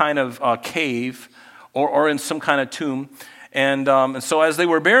some kind of cave or in some kind of tomb. And so as they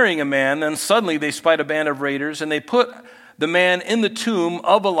were burying a man, then suddenly they spied a band of raiders, and they put the man in the tomb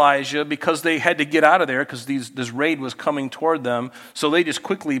of Elijah because they had to get out of there because this raid was coming toward them. So they just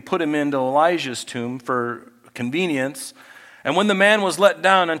quickly put him into Elijah's tomb for convenience. And when the man was let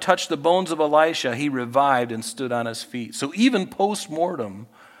down and touched the bones of Elisha, he revived and stood on his feet. So even post-mortem,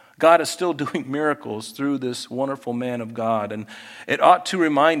 God is still doing miracles through this wonderful man of God. And it ought to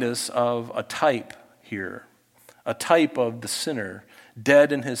remind us of a type here. A type of the sinner,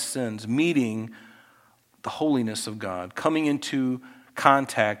 dead in his sins, meeting the holiness of God, coming into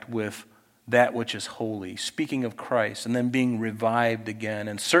contact with that which is holy, speaking of Christ, and then being revived again.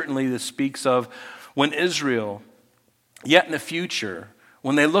 And certainly this speaks of when Israel, yet in the future,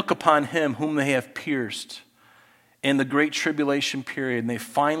 when they look upon him whom they have pierced in the great tribulation period, and they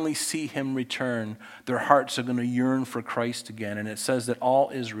finally see him return, their hearts are going to yearn for Christ again. And it says that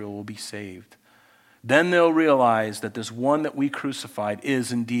all Israel will be saved. Then they'll realize that this one that we crucified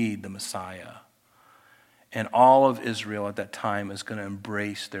is indeed the Messiah. And all of Israel at that time is going to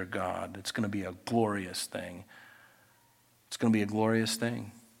embrace their God. It's going to be a glorious thing. It's going to be a glorious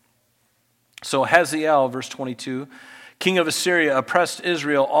thing. So Hazael, verse 22, king of Assyria, oppressed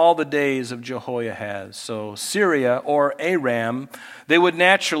Israel all the days of Jehoahaz. So Syria, or Aram, they would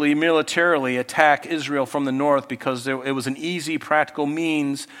naturally, militarily attack Israel from the north because it was an easy, practical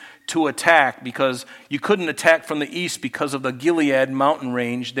means to attack, because you couldn't attack from the east because of the Gilead mountain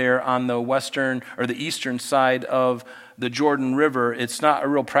range there on the western or the eastern side of the Jordan River. It's not a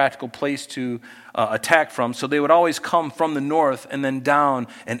real practical place to attack from. So they would always come from the north and then down,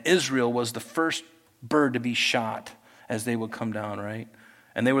 and Israel was the first bird to be shot as they would come down, right?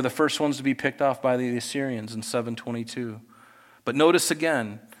 And they were the first ones to be picked off by the Assyrians in 722. But notice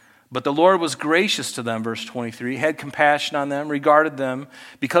again, but the Lord was gracious to them, verse 23, had compassion on them, regarded them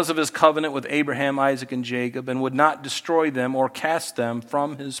because of his covenant with Abraham, Isaac, and Jacob, and would not destroy them or cast them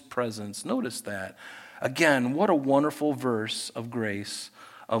from his presence. Notice that. Again, what a wonderful verse of grace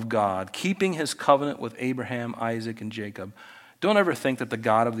of God, keeping his covenant with Abraham, Isaac, and Jacob. Don't ever think that the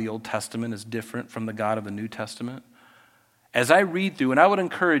God of the Old Testament is different from the God of the New Testament. As I read through, and I would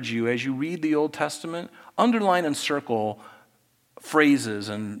encourage you, as you read the Old Testament, underline and circle phrases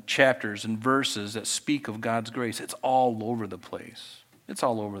and chapters and verses that speak of God's grace. It's all over the place. It's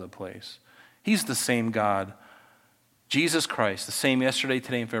all over the place. He's the same God. Jesus Christ, the same yesterday,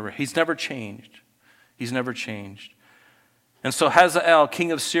 today, and forever. He's never changed. He's never changed. And so Hazael,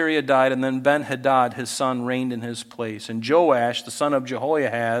 king of Syria, died, and then Ben-Hadad, his son, reigned in his place. And Joash, the son of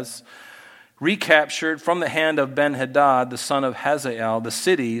Jehoahaz, recaptured from the hand of Ben-Hadad, the son of Hazael, the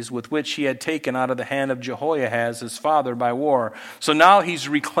cities with which he had taken out of the hand of Jehoahaz, his father, by war. So now he's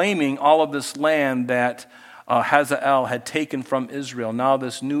reclaiming all of this land that Hazael had taken from Israel. Now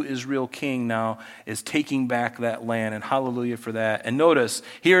this new Israel king now is taking back that land, and hallelujah for that. And notice,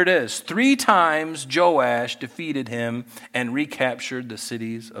 here it is. 3 times Joash defeated him and recaptured the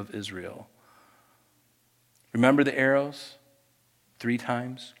cities of Israel. Remember the arrows? 3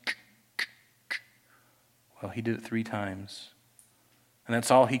 times? Well, he did it 3 times. And that's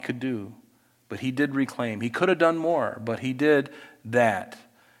all he could do. But he did reclaim. He could have done more, but he did that.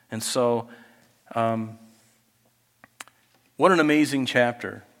 And so, what an amazing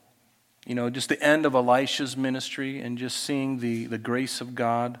chapter. You know, just the end of Elisha's ministry and just seeing the grace of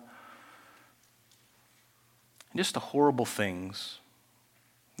God. And just the horrible things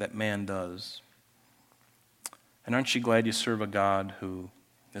that man does. And aren't you glad you serve a God who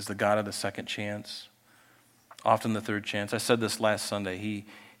is the God of the second chance? Often the third chance. I said this last Sunday.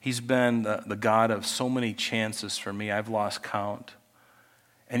 He's been the God of so many chances for me. I've lost count.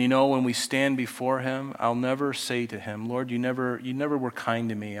 And you know, when we stand before him, I'll never say to him, Lord, you never were kind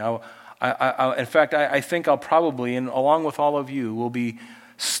to me. In fact, I think I'll probably, and along with all of you, will be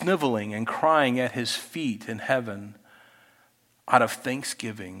sniveling and crying at his feet in heaven out of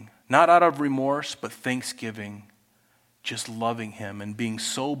thanksgiving. Not out of remorse, but thanksgiving. Just loving him and being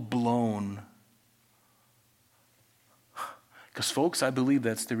so blown. Because, folks, I believe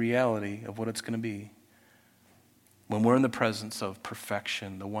that's the reality of what it's going to be. When we're in the presence of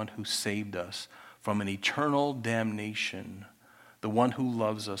perfection, the one who saved us from an eternal damnation, the one who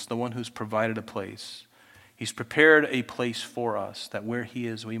loves us, the one who's provided a place. He's prepared a place for us, that where he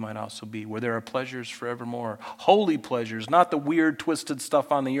is, we might also be, where there are pleasures forevermore. Holy pleasures, not the weird, twisted stuff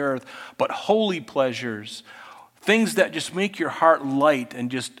on the earth, but holy pleasures. Things that just make your heart light and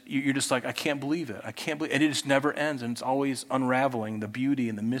just, you're just like, I can't believe it. I can't believe it. And it just never ends. And it's always unraveling the beauty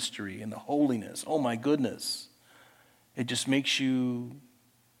and the mystery and the holiness. Oh my goodness. It just makes you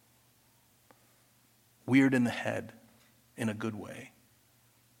weird in the head in a good way.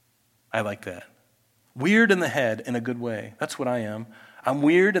 I like that. Weird in the head in a good way. That's what I am. I'm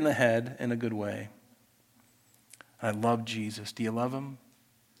weird in the head in a good way. I love Jesus. Do you love him?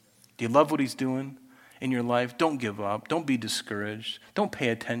 Do you love what he's doing in your life? Don't give up. Don't be discouraged. Don't pay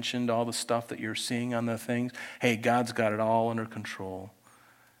attention to all the stuff that you're seeing on the things. Hey, God's got it all under control.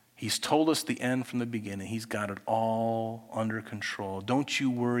 He's told us the end from the beginning. He's got it all under control. Don't you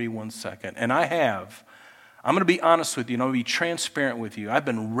worry one second. And I have. I'm going to be honest with you, and I'm going to be transparent with you. I've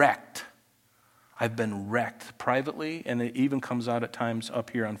been wrecked. I've been wrecked privately, and it even comes out at times up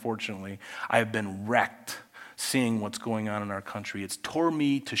here, unfortunately. I have been wrecked seeing what's going on in our country. It's tore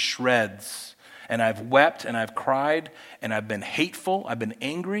me to shreds. And I've wept and I've cried and I've been hateful, I've been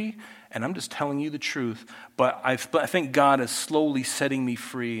angry, and I'm just telling you the truth. But I think God is slowly setting me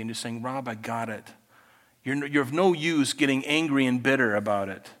free and just saying, Rob, I got it. You're of no use getting angry and bitter about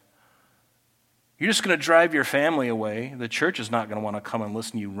it. You're just going to drive your family away. The church is not going to want to come and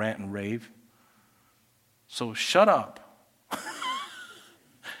listen to you rant and rave. So shut up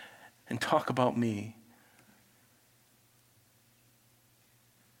and talk about me.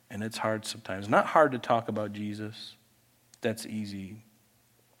 And it's hard sometimes. Not hard to talk about Jesus. That's easy.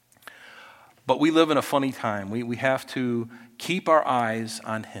 But we live in a funny time. We have to keep our eyes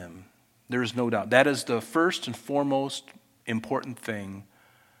on him. There is no doubt. That is the first and foremost important thing.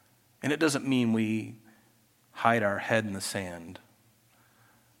 And it doesn't mean we hide our head in the sand.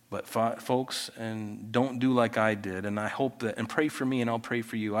 But folks, and don't do like I did. And I hope that, and pray for me and I'll pray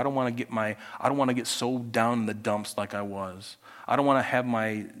for you. I don't want to get so down in the dumps like I was. I don't want to have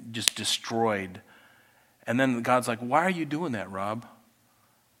my just destroyed. And then God's like, why are you doing that, Rob?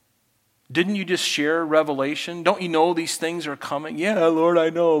 Didn't you just share Revelation? Don't you know these things are coming? Yeah, Lord, I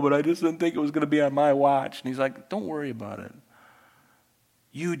know, but I just didn't think it was going to be on my watch. And he's like, don't worry about it.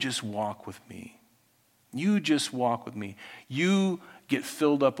 You just walk with me. You just walk with me. You get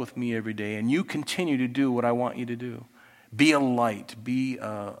filled up with me every day, and you continue to do what I want you to do. Be a light. Be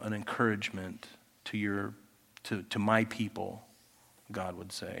an encouragement to my people, God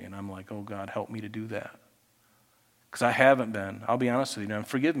would say. And I'm like, oh, God, help me to do that. Because I haven't been. I'll be honest with you now.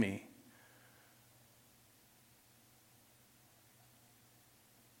 Forgive me.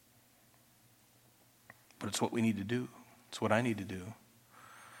 But it's what we need to do. It's what I need to do.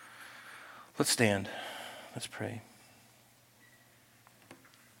 Let's stand. Let's pray.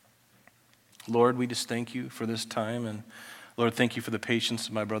 Lord, we just thank you for this time. And Lord, thank you for the patience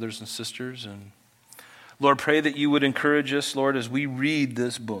of my brothers and sisters. And Lord, pray that you would encourage us, Lord, as we read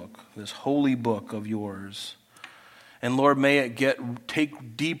this book, this holy book of yours. And Lord, may it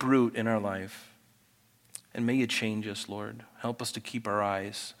take deep root in our life. And may you change us, Lord. Help us to keep our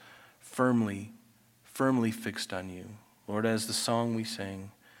eyes firmly fixed on you. Lord, as the song we sang,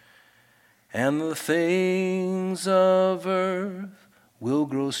 and the things of earth will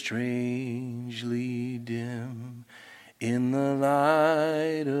grow strangely dim in the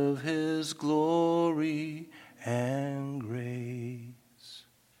light of his glory and grace.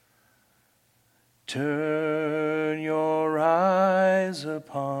 Turn your eyes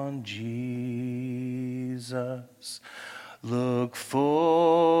upon Jesus. Look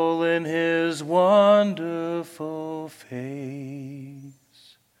full in his wonderful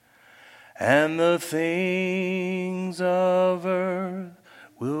face, and the things of earth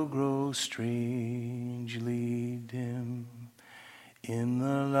will grow strangely dim in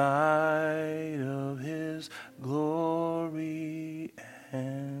the light of his glory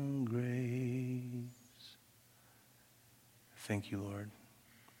and grace. Thank you, Lord.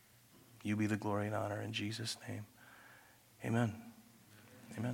 You be the glory and honor in Jesus' name. Amen.